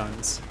AT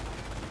guns.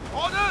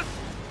 Orders!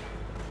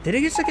 Did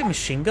it actually get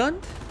machine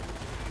gunned?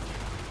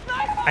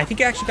 I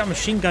think it actually got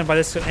machine gunned by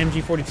this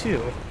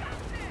MG42.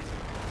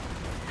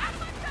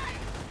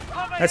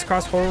 That's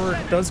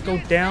Crossholder does go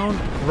down.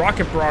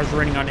 Rocket Barrage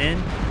running on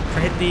in. Trying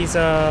to hit these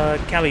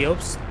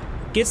Calliopes.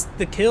 Gets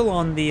the kill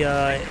on the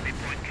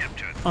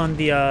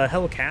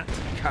Hellcat.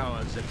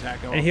 Cowards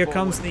attack our And here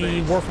comes forward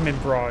the base.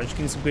 Warferman Barrage,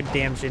 getting some good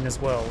damage in as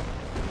well.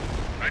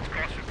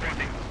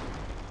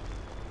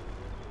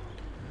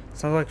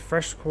 Sounds like a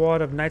fresh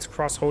squad of Knight's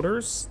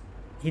Crossholders.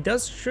 He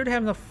should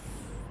have enough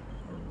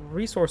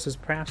resources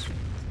perhaps to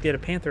get a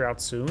Panther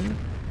out soon.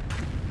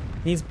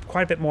 Needs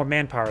quite a bit more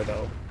manpower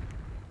though.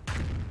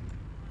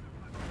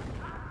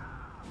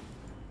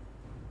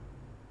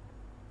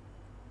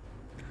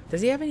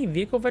 Does he have any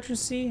vehicle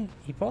veterancy?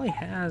 He probably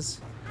has.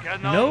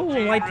 No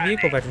light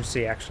vehicle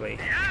veterancy, actually.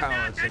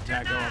 Cowards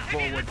attack our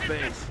forward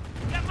base.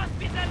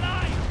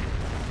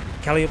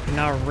 Calliope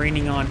now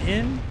raining on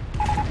in.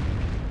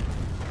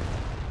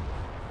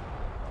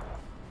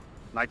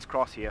 Knight's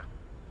Cross here.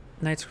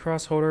 Knight's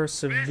Crossholder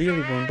severely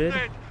wounded.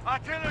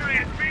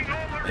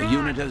 A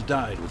unit has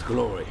died with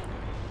glory.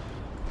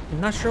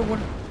 I'm not sure what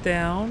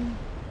down.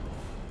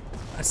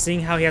 Seeing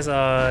how he has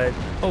a...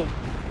 Oh,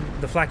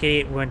 the Flak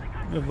 88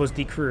 was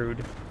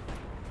decrewed.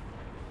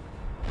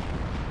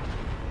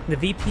 The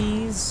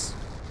VPs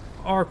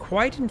are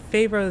quite in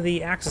favor of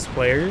the Axis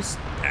players.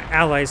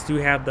 Allies do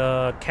have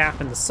the cap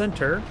in the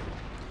center.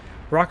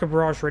 Rocket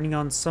barrage raining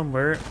on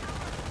somewhere.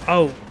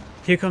 Oh,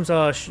 here comes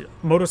a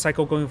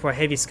motorcycle going for a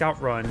heavy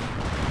scout run.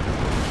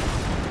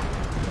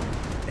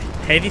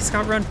 Heavy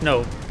scout run?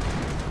 No.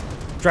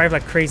 Drive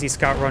like crazy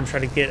scout run, try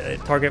to get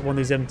target one of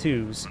these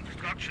M2s.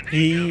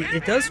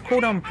 It does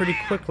cool down pretty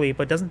quickly,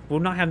 but will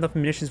not have enough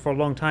munitions for a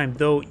long time.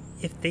 Though,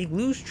 if they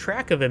lose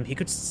track of him, he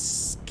could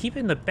keep it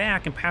in the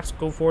back and perhaps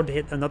go forward to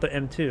hit another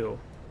M2.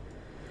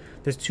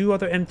 There's 2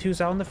 other M2s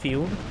out in the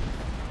field.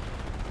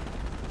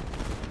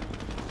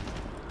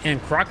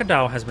 And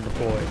Crocodile has been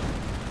deployed.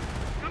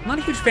 I'm not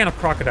a huge fan of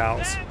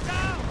Crocodiles.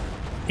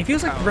 It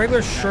feels like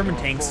regular Sherman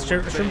tanks.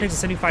 Sherman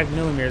tanks of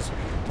 75mm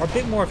are a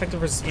bit more effective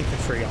versus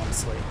infantry,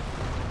 honestly.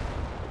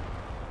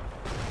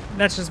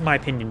 That's just my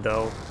opinion,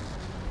 though.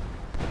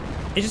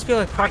 I just feel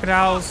like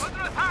Crocodiles,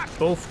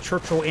 both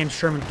Churchill and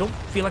Sherman, don't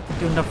feel like they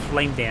do enough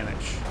flame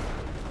damage.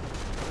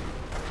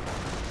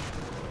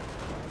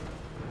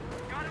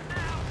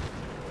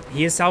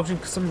 He is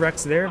salvaging some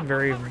wrecks there.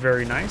 Very,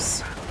 very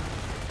nice.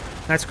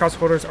 Knight's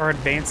Crossholders are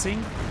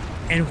advancing.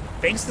 And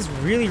thanks to this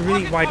really,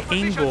 really wide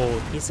angle,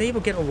 he's able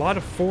to get a lot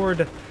of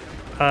forward,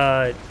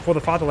 for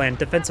the Fatherland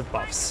defensive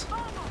buffs.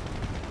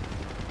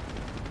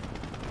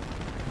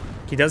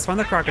 He does find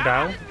the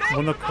Crocodile.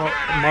 When the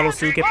models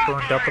do get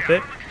burned up a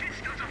bit.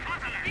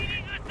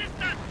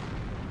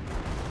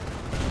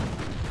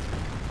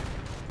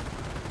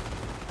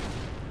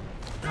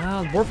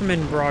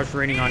 Warfman barrage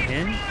raining on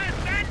in.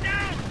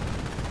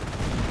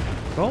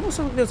 It almost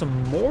looked like there's a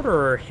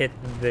mortar hit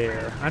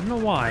there. I don't know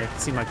why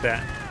it seemed like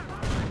that.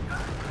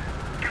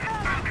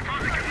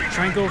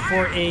 Try and go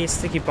for a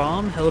sticky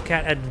bomb.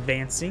 Hellcat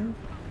advancing.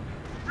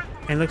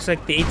 And looks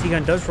like the AT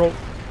gun does roll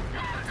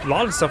a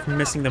lot of stuff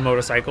missing the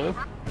motorcycle.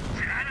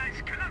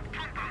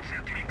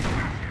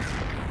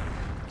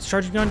 He's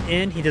charging gun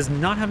in. He does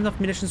not have enough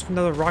munitions for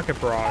another rocket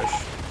barrage.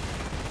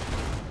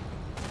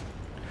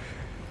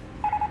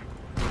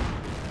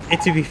 And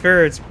to be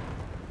fair, it's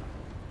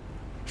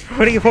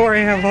 24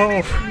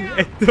 ammo.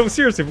 No,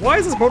 seriously, why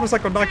is this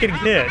motorcycle not getting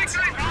hit?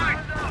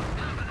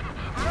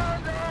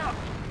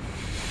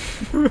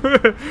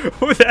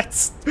 Oh,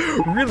 that's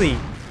really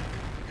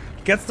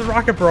gets the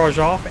rocket barrage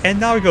off, and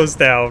now he goes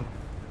down.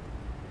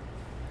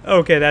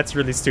 Okay, that's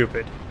really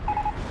stupid.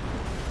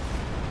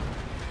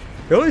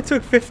 It only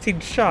took 15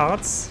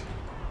 shots.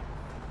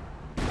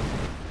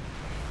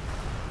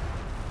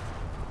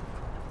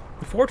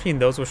 14 of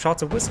those were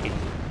shots of whiskey.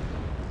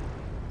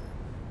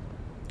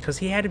 Because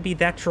he had to be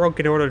that drunk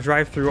in order to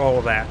drive through all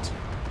of that.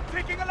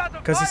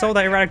 Because he saw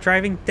that erratic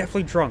driving,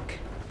 definitely drunk.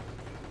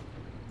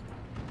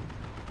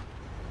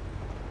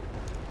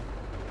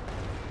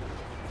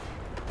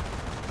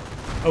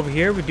 Over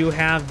here, we do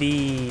have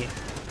the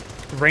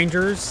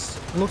Rangers.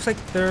 Looks like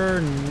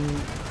they're...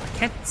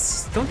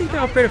 don't think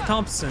they're upgraded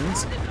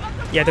Thompsons.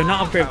 Yeah, they're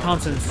not upgraded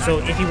Thompsons, so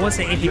if he wants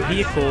an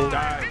anti-vehicle,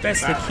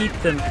 best to keep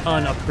them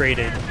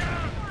unupgraded.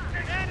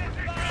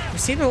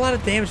 Received a lot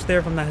of damage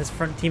there from his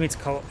front teammate's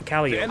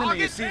Callio. The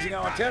enemy is seizing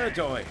our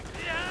territory.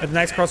 With the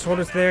nice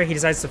crossholders there, he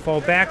decides to fall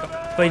back,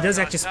 but he does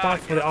actually spot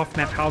for the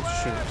off-map powder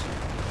shoot.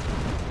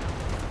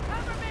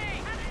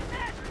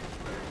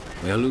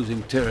 We are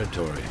losing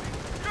territory.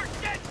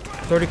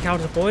 30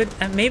 counter deployed,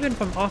 and maybe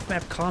from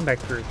off-map combat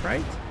group,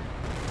 right?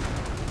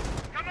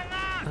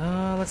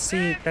 Let's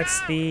see.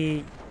 That's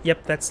the...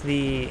 Yep, that's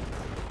the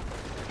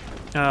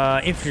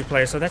infantry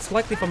player, so that's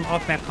likely from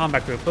off-map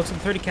combat group. Looks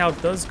like 30 cal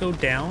does go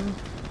down.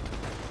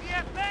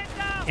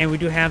 And we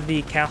do have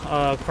the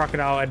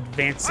Crocodile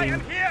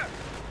advancing.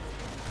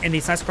 And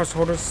these nice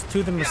crossholders, 2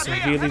 of them are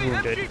severely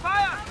wounded.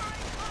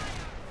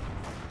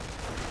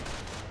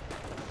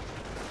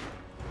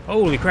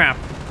 Holy crap.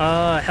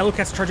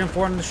 Hellcat's charging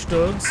 4 on the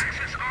Stugs.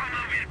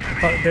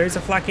 But there's a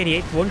Flak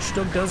 88. 1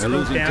 Stug does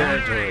go down.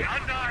 Territory.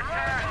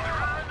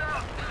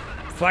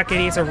 Flak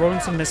 88s are rolling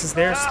some misses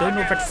there. Still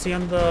no veterancy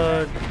on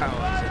the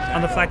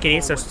Flak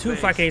 88s. There's 2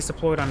 Flak 88s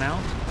deployed on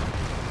out.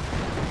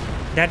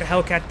 That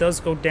Hellcat does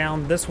go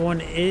down. This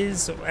one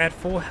is at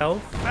full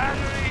health.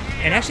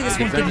 And actually this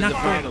one did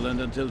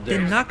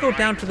not go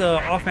down to the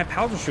off-map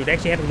powder shoot. It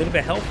actually had a little bit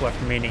of health left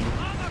remaining.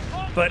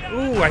 But,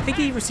 ooh, I think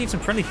he received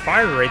some friendly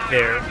fire right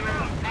there.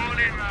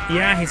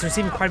 Yeah, he's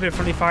receiving quite a bit of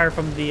friendly fire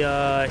from the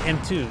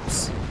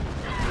M2s.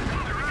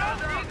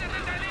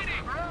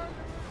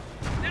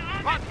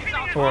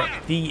 Or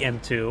the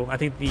M2. I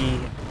think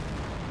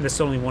there's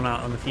only one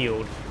out on the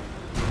field.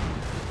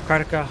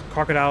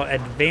 Crocodile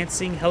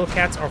advancing.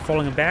 Hellcats are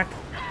falling back.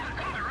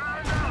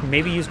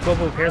 Maybe use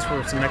global repairs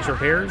for some extra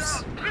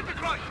repairs.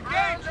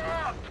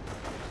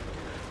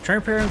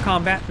 Trying to repair in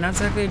combat, not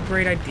exactly a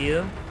great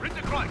idea.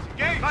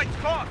 Lights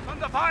caught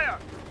under fire.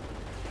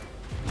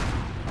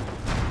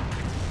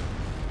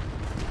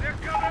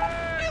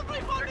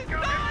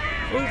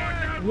 Oh,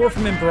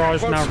 Warfman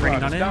Barrage now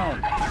raining on him.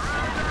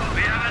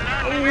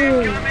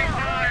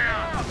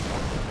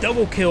 Oh,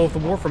 double kill with the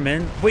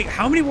Warfman. Wait,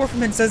 how many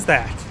Warfman says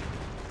that?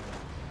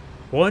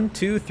 1,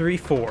 2, 3,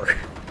 4.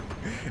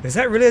 Is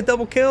that really a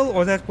double kill,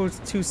 or is that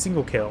supposed to 2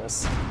 single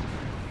kills?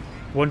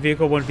 One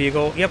vehicle, one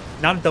vehicle. Yep,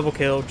 not a double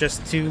kill,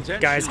 just 2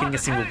 guys getting a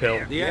single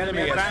kill. The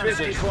enemy has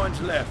 50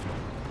 points left.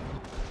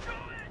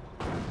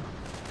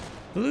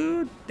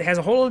 Blue has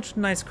a whole bunch of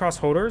nice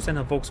crossholders and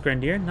a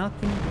Volksgrenadier.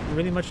 Nothing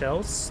really much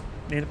else.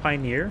 And a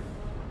Pioneer.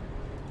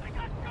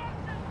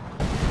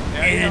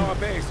 And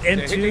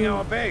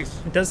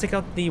M2 does take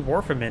out the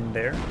Warfman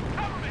there.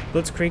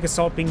 Blitzkrieg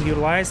Assault being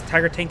utilized.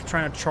 Tiger Tank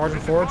trying to charge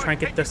forward, trying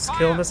to get this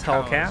kill on this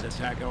Hellcat.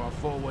 Attack our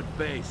forward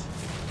base.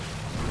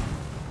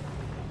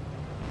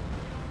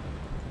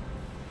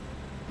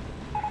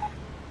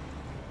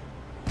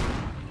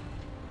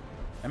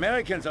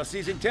 Americans are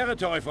seizing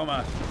territory from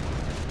us.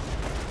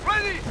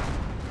 Ready.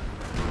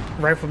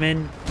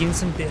 Rifleman getting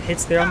some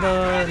hits there on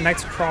the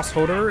Knight's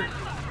Crossholder.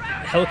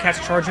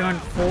 Hellcats charging on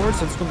forward,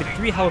 so it's going to be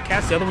 3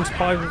 Hellcats. The other one's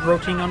probably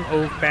rotating on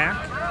O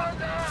back.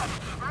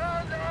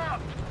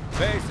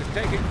 Base is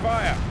taking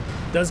fire.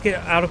 Does get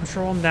out of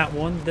control on that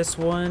one. This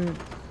one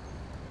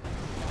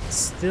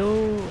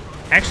still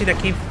actually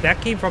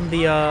that came from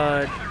the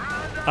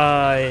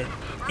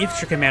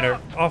infantry commander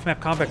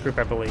off-map combat group,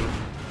 I believe.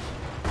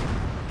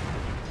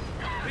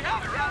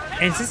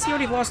 And since he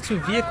already lost 2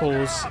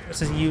 vehicles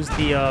since he used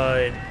the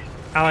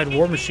Allied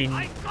War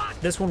Machine,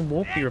 this one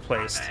won't be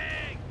replaced.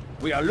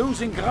 We are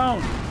losing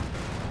ground.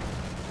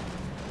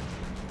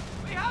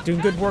 Doing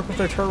good work with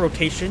the turret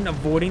rotation,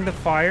 avoiding the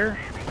fire.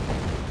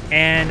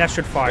 And that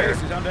should fire.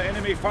 Base is under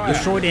enemy fire.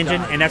 Destroyed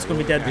engine, and that's going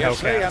to be dead to We have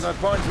 300 Hellcat.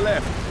 points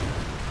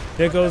left.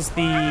 There goes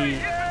the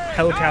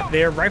Hellcat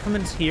there.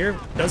 Rifleman's here.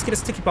 Does get a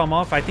sticky bomb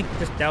off. I think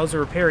that was a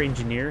repair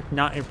engineer,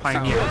 not a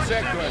Pioneer.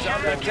 Sector is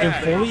under They're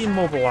attack. fully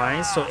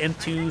immobilized, so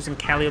M2s and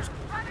Calliops.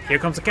 Here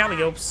comes the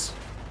Calliops.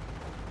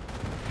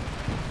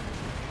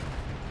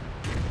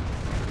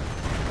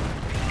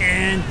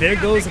 And there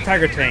goes the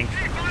Tiger Tank.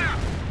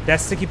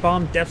 That sticky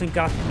bomb definitely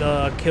got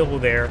the kill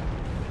there.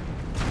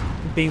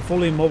 Being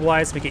fully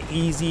immobilized, make it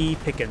easy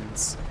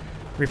pickings.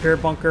 Repair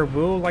bunker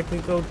will likely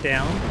go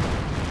down.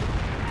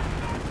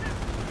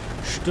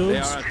 They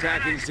are Studs.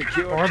 attacking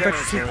secure Or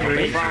territory. Veteran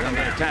They are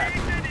under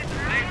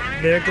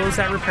attack. There goes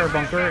that repair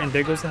bunker, and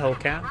there goes the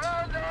Hellcat.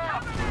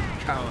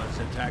 Cowards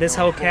attack This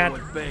our Hellcat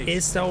forward base.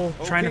 is still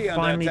trying OP to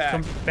under finally attack.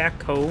 come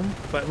back home,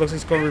 but it looks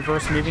like he's going to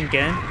reverse moving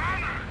again.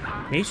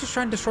 Maybe he's just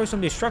trying to destroy some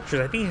of these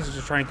structures. I think he's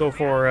just trying to go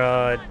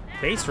for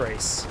base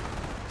race.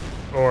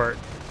 Or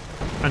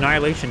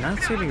annihilation, not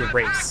necessarily a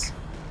race.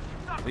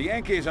 The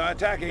Yankees are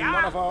attacking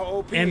one of our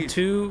OPs.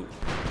 M2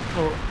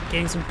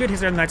 getting some good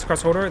hits there on the Knight's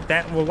Crossholder.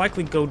 That will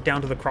likely go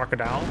down to the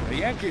Crocodile. The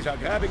Yankees are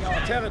grabbing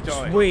our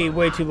territory.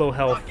 Way too low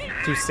health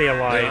to stay They are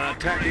alive.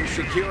 attacking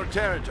secure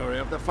territory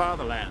of the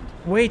fatherland.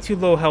 Way too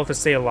low health to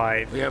stay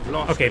alive. We have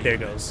lost. Okay, the there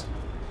it unit. goes.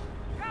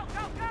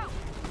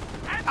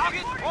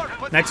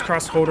 Target. Knight's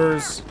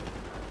Crossholders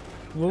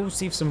will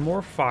receive some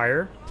more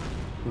fire.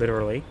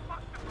 Literally.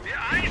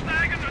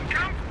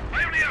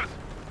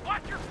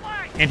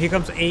 And here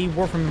comes a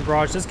Warfman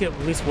Barrage. Let's get at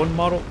least 1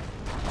 model.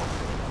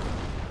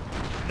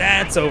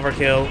 That's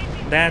overkill.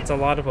 That's a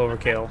lot of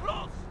overkill.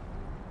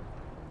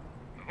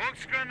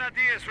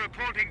 Volksgrenadiers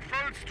reporting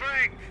full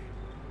strength.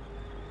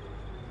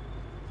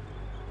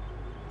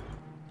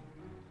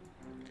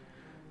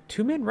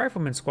 Two-man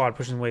Rifleman squad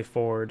pushing the way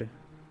forward.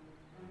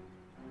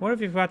 What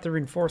if you've got to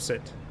reinforce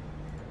it?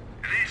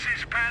 This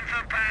is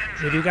Panther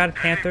Panzer. We do got a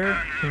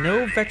Panther.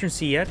 No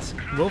veterancy yet.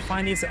 We'll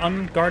find these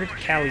unguarded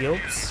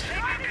Calliops.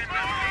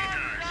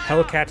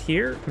 Hellcat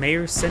here.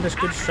 May send us a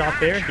good shot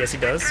there. Yes, he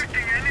does.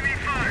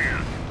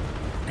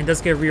 And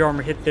does get a rear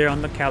armor hit there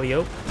on the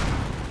Calliope.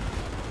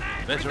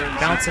 Veterans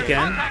Bounce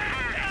again.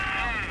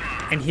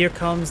 And here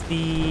comes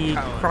the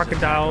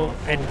Crocodile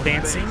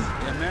advancing.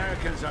 The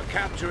Americans are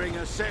capturing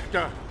a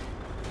sector.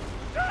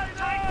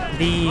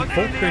 The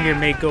Volksgrenadier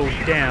may go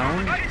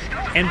down.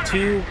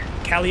 M2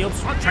 Calliope's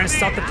trying to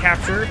stop the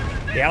capture.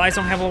 The Allies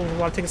don't have a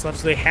lot of tickets left,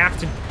 so they have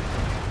to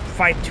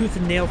fight tooth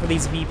and nail for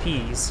these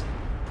VPs.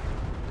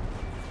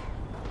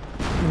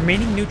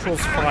 Remaining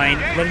neutral's fine.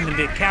 Letting them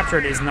get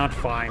captured is not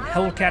fine.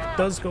 Hellcat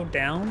does go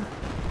down.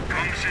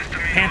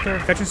 Panther,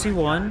 veterancy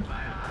 1.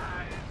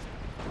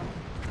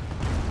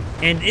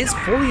 And is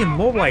fully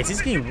immobilized.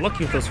 He's getting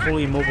lucky with those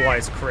fully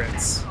immobilized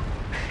crits.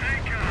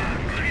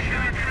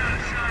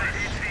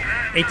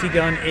 AT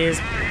gun is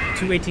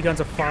 2 AT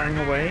guns are firing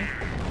away.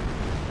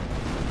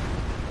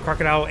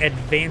 Crocodile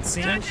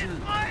advancing.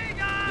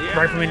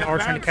 Riflemen are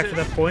trying to capture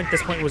that point.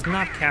 This point was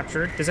not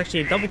captured. There's actually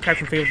a double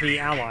capture in favor of the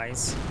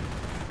Allies.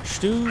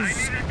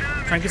 Stu's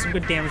trying to get some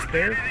good damage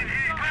there.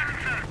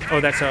 Oh,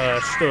 that's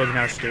Stug,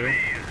 now Stu.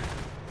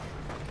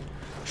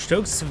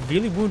 Stug's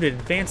severely wounded,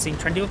 advancing,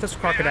 trying to deal with this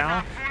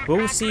crocodile. Will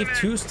receive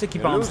 2 sticky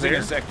bombs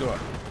there. Sector.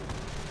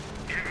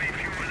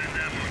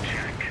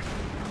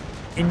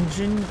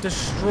 Engine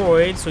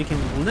destroyed, so he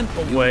can limp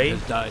away.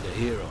 Has died a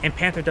hero. And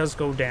Panther does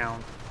go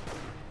down.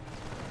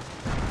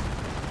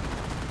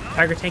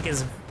 Tiger Tank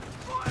is...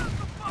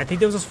 I think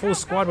there was a full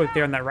squad right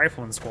there on that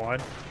rifleman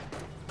squad.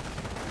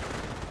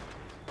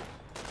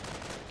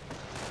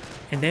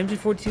 And the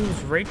MG42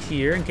 is right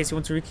here in case he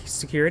wants to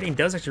re-secure it. And he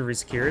does actually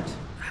re-secure it.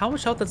 How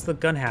much health does the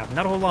gun have?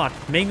 Not a whole lot.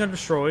 Main gun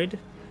destroyed.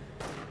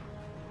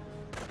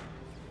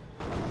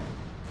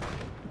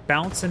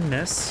 Bounce and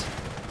miss.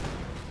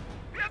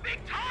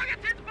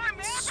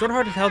 Sort of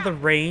hard to tell the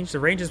range. The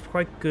range is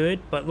quite good,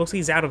 but looks like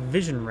he's out of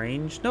vision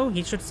range. No,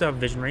 he should still have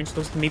vision range.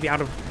 Looks like maybe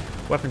out of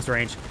weapons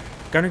range.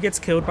 Gunner gets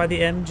killed by the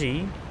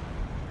MG.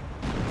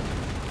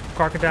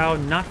 Crocodile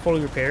not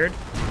fully repaired.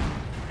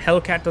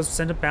 Hellcat does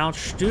send a bounce.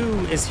 Stu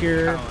is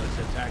here,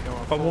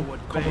 but won't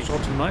accomplish all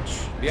too much.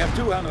 We have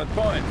 200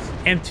 points.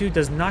 M2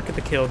 does not get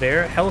the kill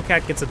there.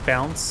 Hellcat gets a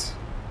bounce.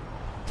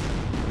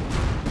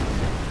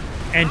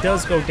 And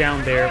does go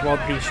down there, while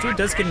the Stu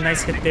does get a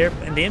nice hit there,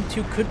 and the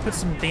M2 could put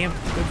some damn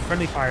good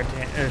friendly fire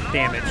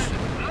damage.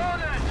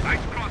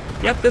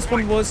 Yep, this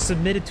one was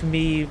submitted to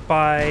me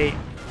by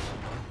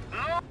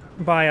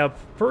a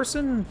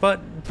person,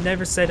 but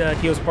never said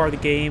he was part of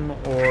the game,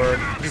 or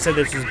just said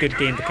this was a good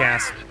game to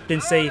cast.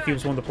 Didn't say if he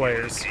was one of the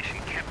players.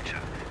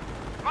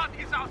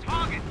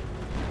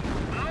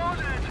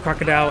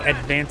 Crocodile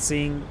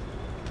advancing.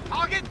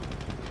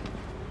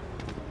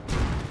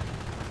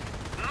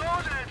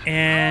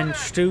 And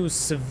Stu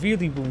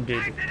severely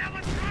wounded.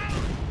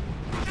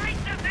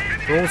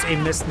 Rolls a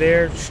miss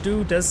there.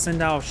 Stu does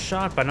send out a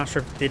shot, but I'm not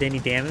sure if it did any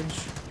damage.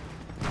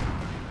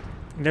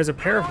 And there's a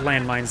pair of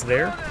landmines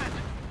there.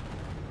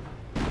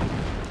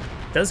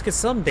 Does get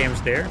some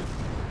damage there.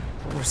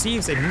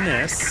 Receives a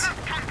miss.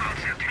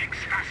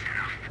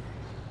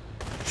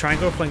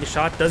 Triangle flank a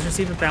shot. Does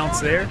receive a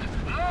bounce there.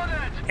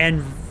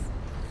 And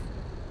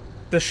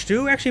the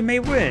Stu actually may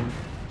win.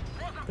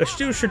 The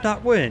Stu should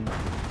not win.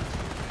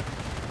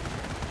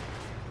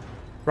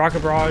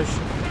 Rocket barrage.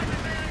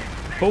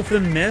 Both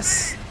of them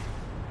miss.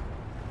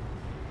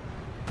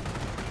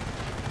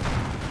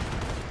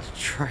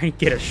 Try and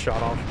get a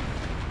shot off.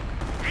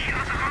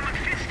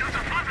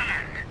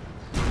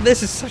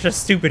 This is such a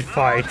stupid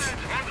fight.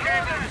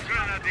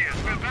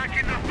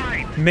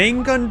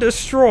 Main gun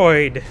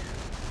destroyed.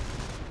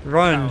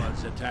 Run.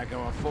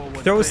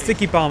 Throw a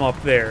sticky bomb up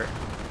there.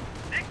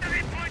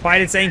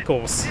 Bite its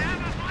ankles.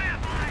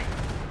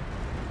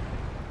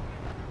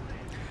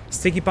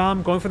 Sticky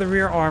bomb going for the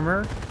rear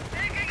armor.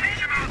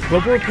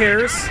 Global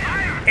repairs.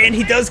 And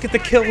he does get the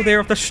kill there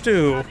with the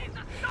Stu.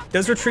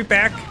 Does retreat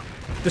back.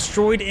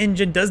 Destroyed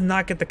engine does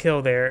not get the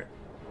kill there.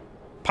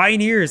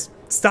 Pioneers,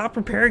 stop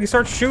repairing and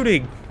start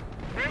shooting.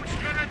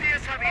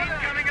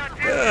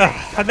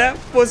 Ugh, that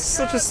was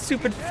such a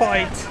stupid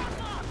fight.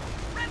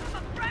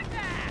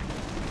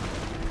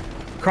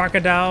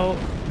 Crocodile,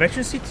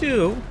 Veteran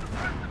C2.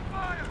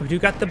 We do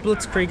got the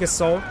Blitzkrieg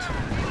assault.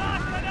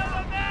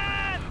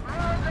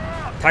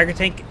 Tiger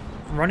Tank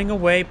running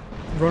away,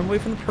 run away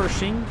from the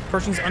Pershing.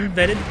 Pershing's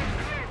unvetted.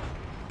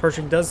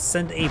 Pershing does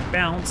send a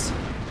bounce.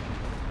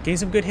 Getting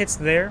some good hits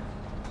there,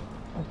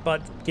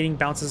 but getting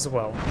bounces as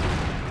well.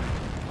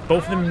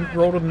 Both of them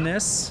rolled a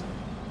miss.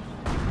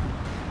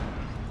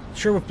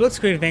 Sure, with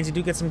Blitzkrieg advance, you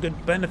do get some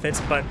good benefits,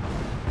 but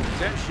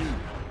Attention.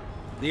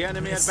 The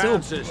enemy it's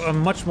advances. still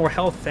much more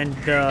health, and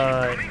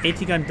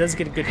AT gun does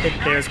get a good hit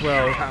there as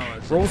well.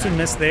 Rolls a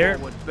miss there.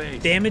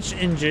 Damaged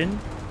engine.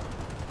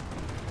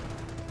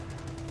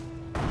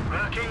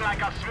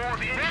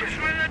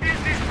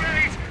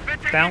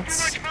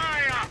 Bounce.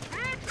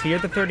 Clear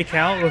the 30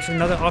 cal. Looks like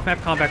another off-map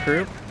combat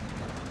group.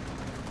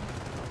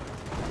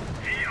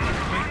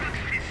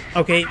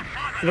 Okay,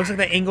 it looks like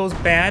the angle is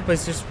bad, but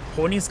it's just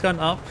holding his gun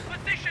up,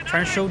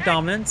 trying to show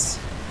dominance,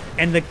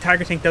 and the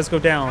Tiger Tank does go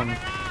down.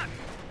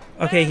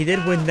 Okay, he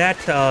did win that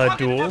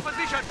duel,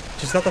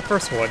 just not the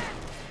first one.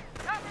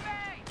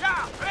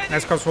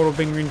 Nice crossroad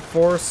being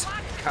reinforced.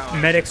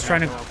 Medics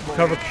trying to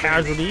cover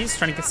casualties,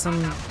 trying to get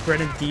some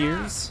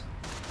grenadiers.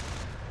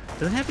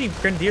 Doesn't have any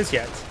grenadiers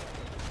yet.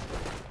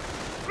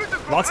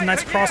 Lots of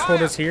nice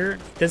crossholders here.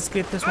 Does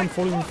get this one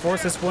fully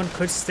reinforced. This one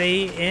could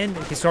stay in.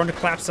 He's starting to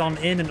collapse on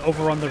in and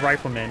overrun the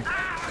rifleman.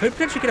 Could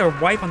potentially get a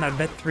wipe on that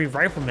Vet 3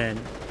 rifleman.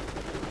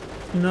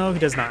 No, he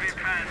does not.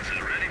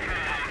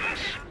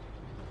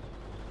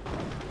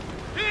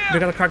 We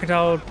got the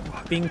Crocodile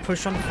being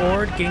pushed on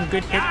forward, getting a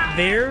good hit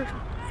there,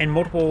 and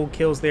multiple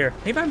kills there.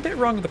 Maybe I'm a bit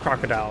wrong with the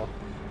Crocodile.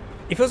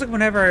 It feels like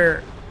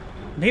whenever...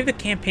 Maybe the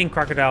campaign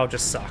Crocodile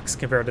just sucks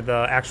compared to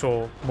the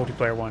actual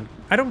multiplayer one.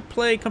 I don't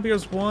play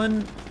Computers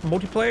 1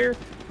 multiplayer.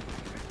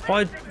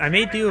 Probably, I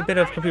may do a bit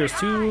of Computers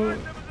 2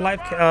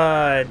 live,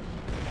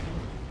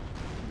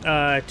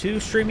 2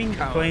 streaming,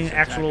 playing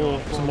actual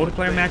some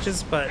multiplayer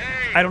matches, but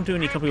I don't do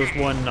any Computers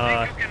 1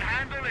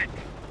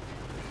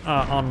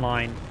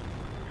 online.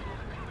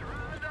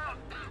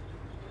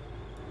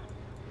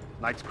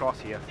 Knight's Cross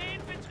here. The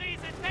infantry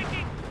is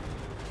attacking.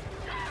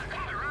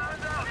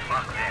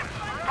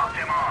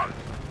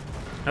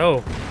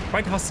 Oh,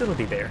 quite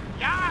hostility there.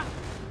 Yeah.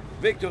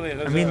 Victory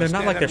I mean, they're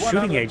not like they're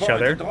shooting at each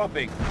other. Fort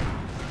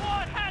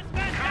has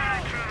been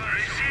down.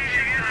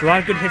 A lot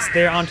of good hits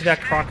there onto that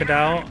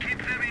crocodile.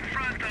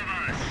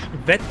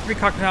 Vet 3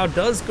 crocodile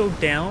does go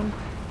down.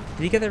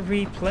 Did he get that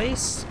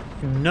replaced?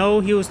 No,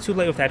 he was too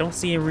late with that. I don't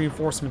see any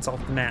reinforcements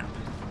off the map.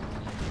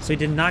 So he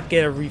did not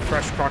get a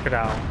refreshed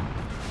crocodile.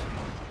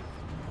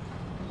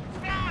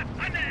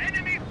 Under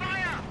enemy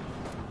fire.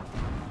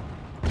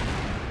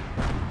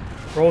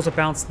 Rolls a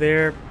bounce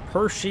there.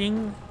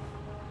 Pershing.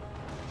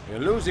 You're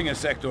losing a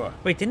sector.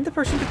 Wait, didn't the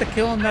Pershing get the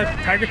kill on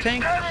that Tiger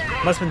tank?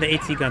 Must have been the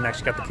AT gun that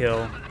actually got the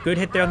kill. Good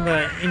hit there on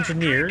the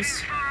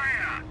engineers.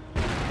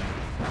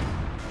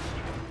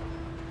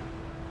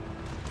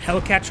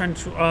 Hellcat trying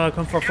to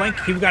come for a flank.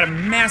 He got a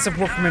massive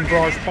Wolfman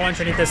barrage punch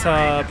underneath this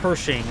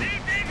Pershing.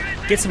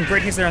 Get some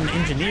great hits there on the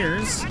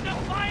engineers.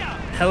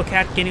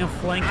 Hellcat getting a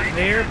flank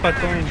there, but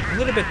going a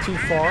little bit too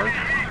far.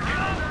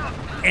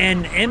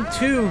 And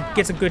M2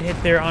 gets a good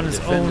hit there on his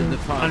own,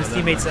 on his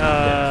teammates.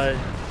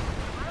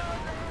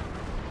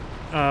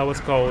 What's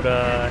it called?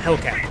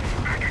 Hellcat.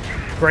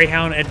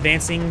 Greyhound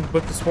advancing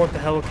with the support the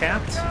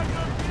Hellcat.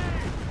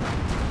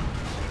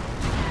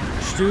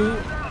 Stu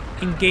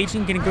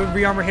engaging, getting good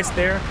rearmor hits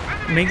there.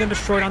 Main gun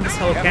destroyed on this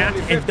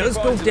Hellcat. It does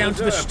go down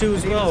to the Stu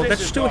as well. That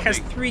Stu has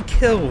 3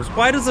 kills.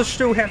 Why does the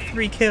Stu have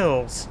 3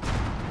 kills?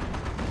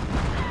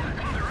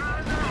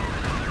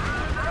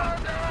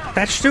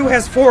 That Stu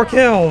has 4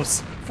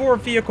 kills. 4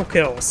 vehicle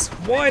kills.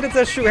 Why does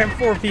that Stu have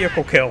 4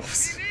 vehicle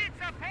kills?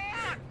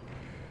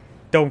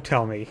 Don't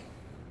tell me.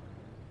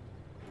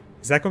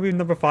 Is that going to be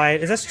number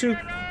 5? Is that Stu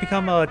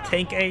become a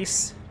tank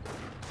ace?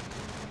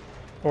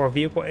 Or a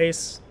vehicle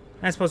ace?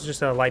 I suppose it's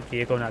just a light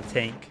vehicle, not a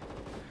tank.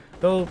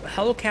 Though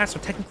Hellcats are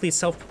technically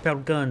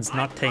self-propelled guns,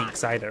 not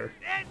tanks either.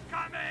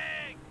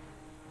 Incoming.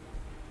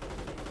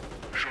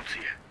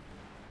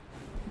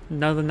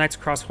 Another Knight's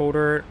Cross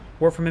holder.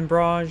 Warframen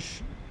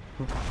barrage.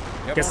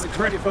 Gets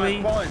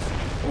critically.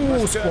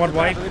 Ooh, squad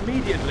wipe.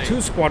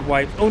 2 squad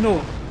wipes. Oh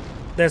no,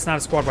 there's not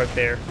a squad wipe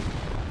there.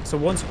 So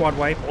 1 squad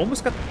wipe.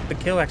 Almost got the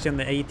kill actually on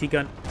the AET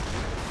gun.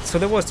 So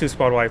there was 2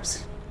 squad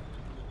wipes.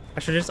 I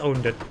should have just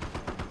owned it.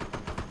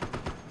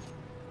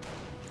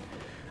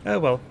 Oh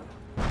well.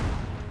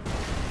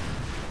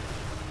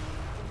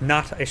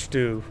 Not a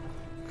Stu.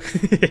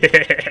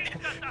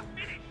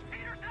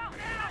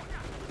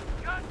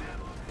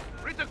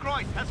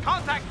 Ritterkreuz has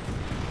contact.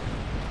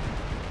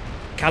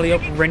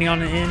 Calliope running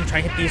on in,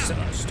 trying to hit these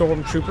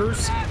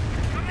stormtroopers.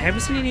 I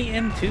haven't seen any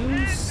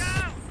M2s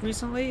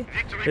recently.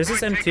 There's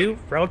this M2,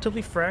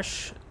 relatively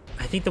fresh.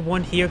 I think the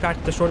one here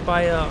got destroyed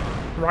by a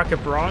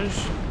rocket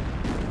barrage.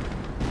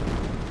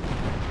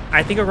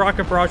 I think a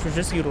rocket barrage was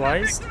just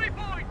utilized.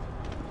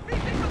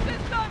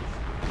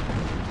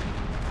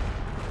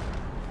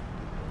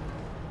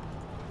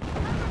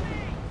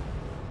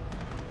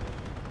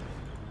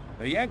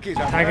 The Yankees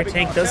are Tiger grabbing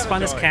tank our does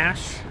find this territory.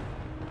 cache.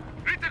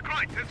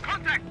 Ritterkreuz has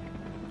contact.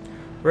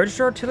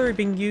 Registered artillery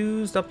being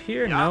used up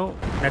here? No,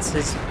 that's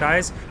his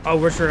guys. Oh,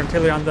 registered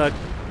artillery on the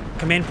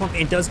command point.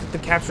 It does get the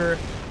capture.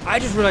 I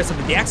just realized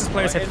something. The Axis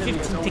players have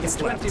 15 tickets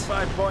left,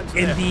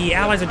 and the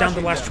Allies are down to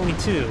the last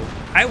 22.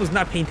 I was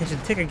not paying attention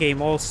to the ticket game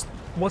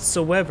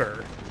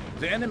whatsoever.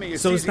 The enemy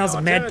is So it's seizing now our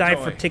a mad dive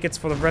for territory. tickets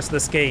for the rest of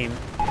this game.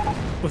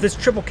 With this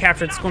triple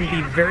capture, it's going to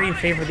be very in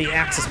favor of the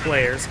Axis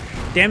players.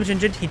 Damage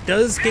engine, he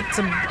does get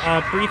some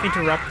brief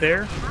interrupt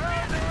there.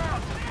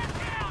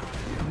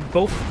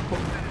 Both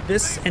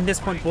this and this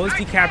point was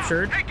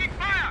decaptured.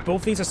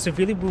 Both these are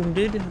severely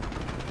wounded.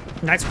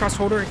 Knight's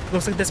Crossholder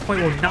looks like this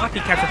point will not be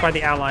captured by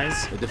the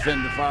Allies. They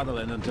defend the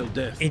fatherland until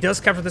death. He does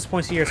capture this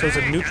point here, so it's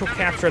a neutral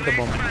capture at the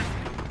moment.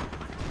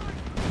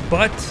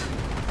 But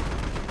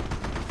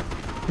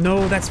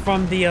no, that's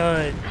from the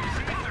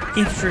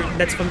infantry.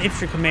 That's from the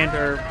infantry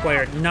commander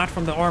player, not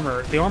from the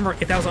armor. The armor,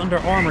 if that was under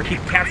armor, he'd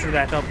capture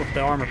that up with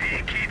the armor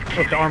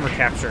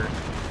capture,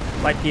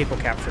 light vehicle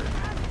capture.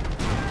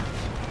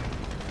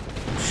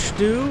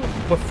 Stu,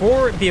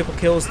 before vehicle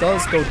kills,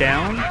 does go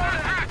down.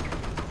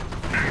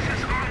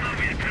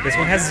 This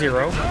one has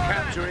 0.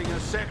 Capturing a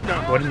sector.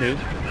 What a noob.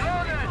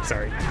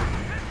 Sorry.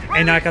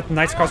 And now I got the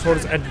Knight's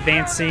Crossholders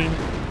advancing.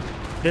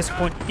 This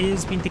point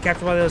is being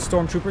decaptured by the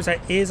Stormtroopers. That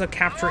is a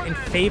capture in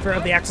favor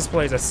of the Axis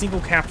players, a single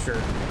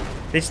capture.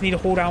 They just need to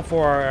hold out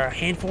for a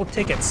handful of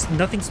tickets.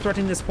 Nothing's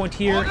threatening this point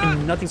here,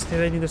 and nothing's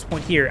threatening this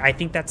point here. I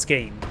think that's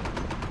game.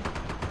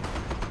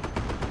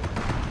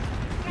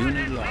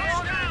 Unit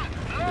lost.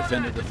 They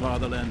defended the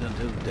fatherland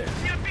until death.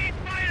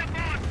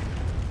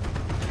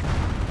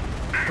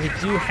 We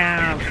do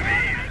have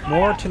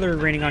more artillery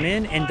raining on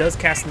in, and does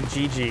cast the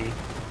GG.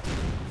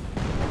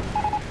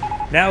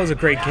 That was a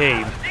great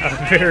game.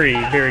 A very,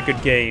 very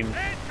good game.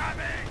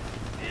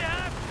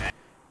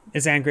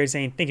 It's Aaron Gray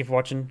saying thank you for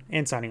watching,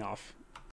 and signing off.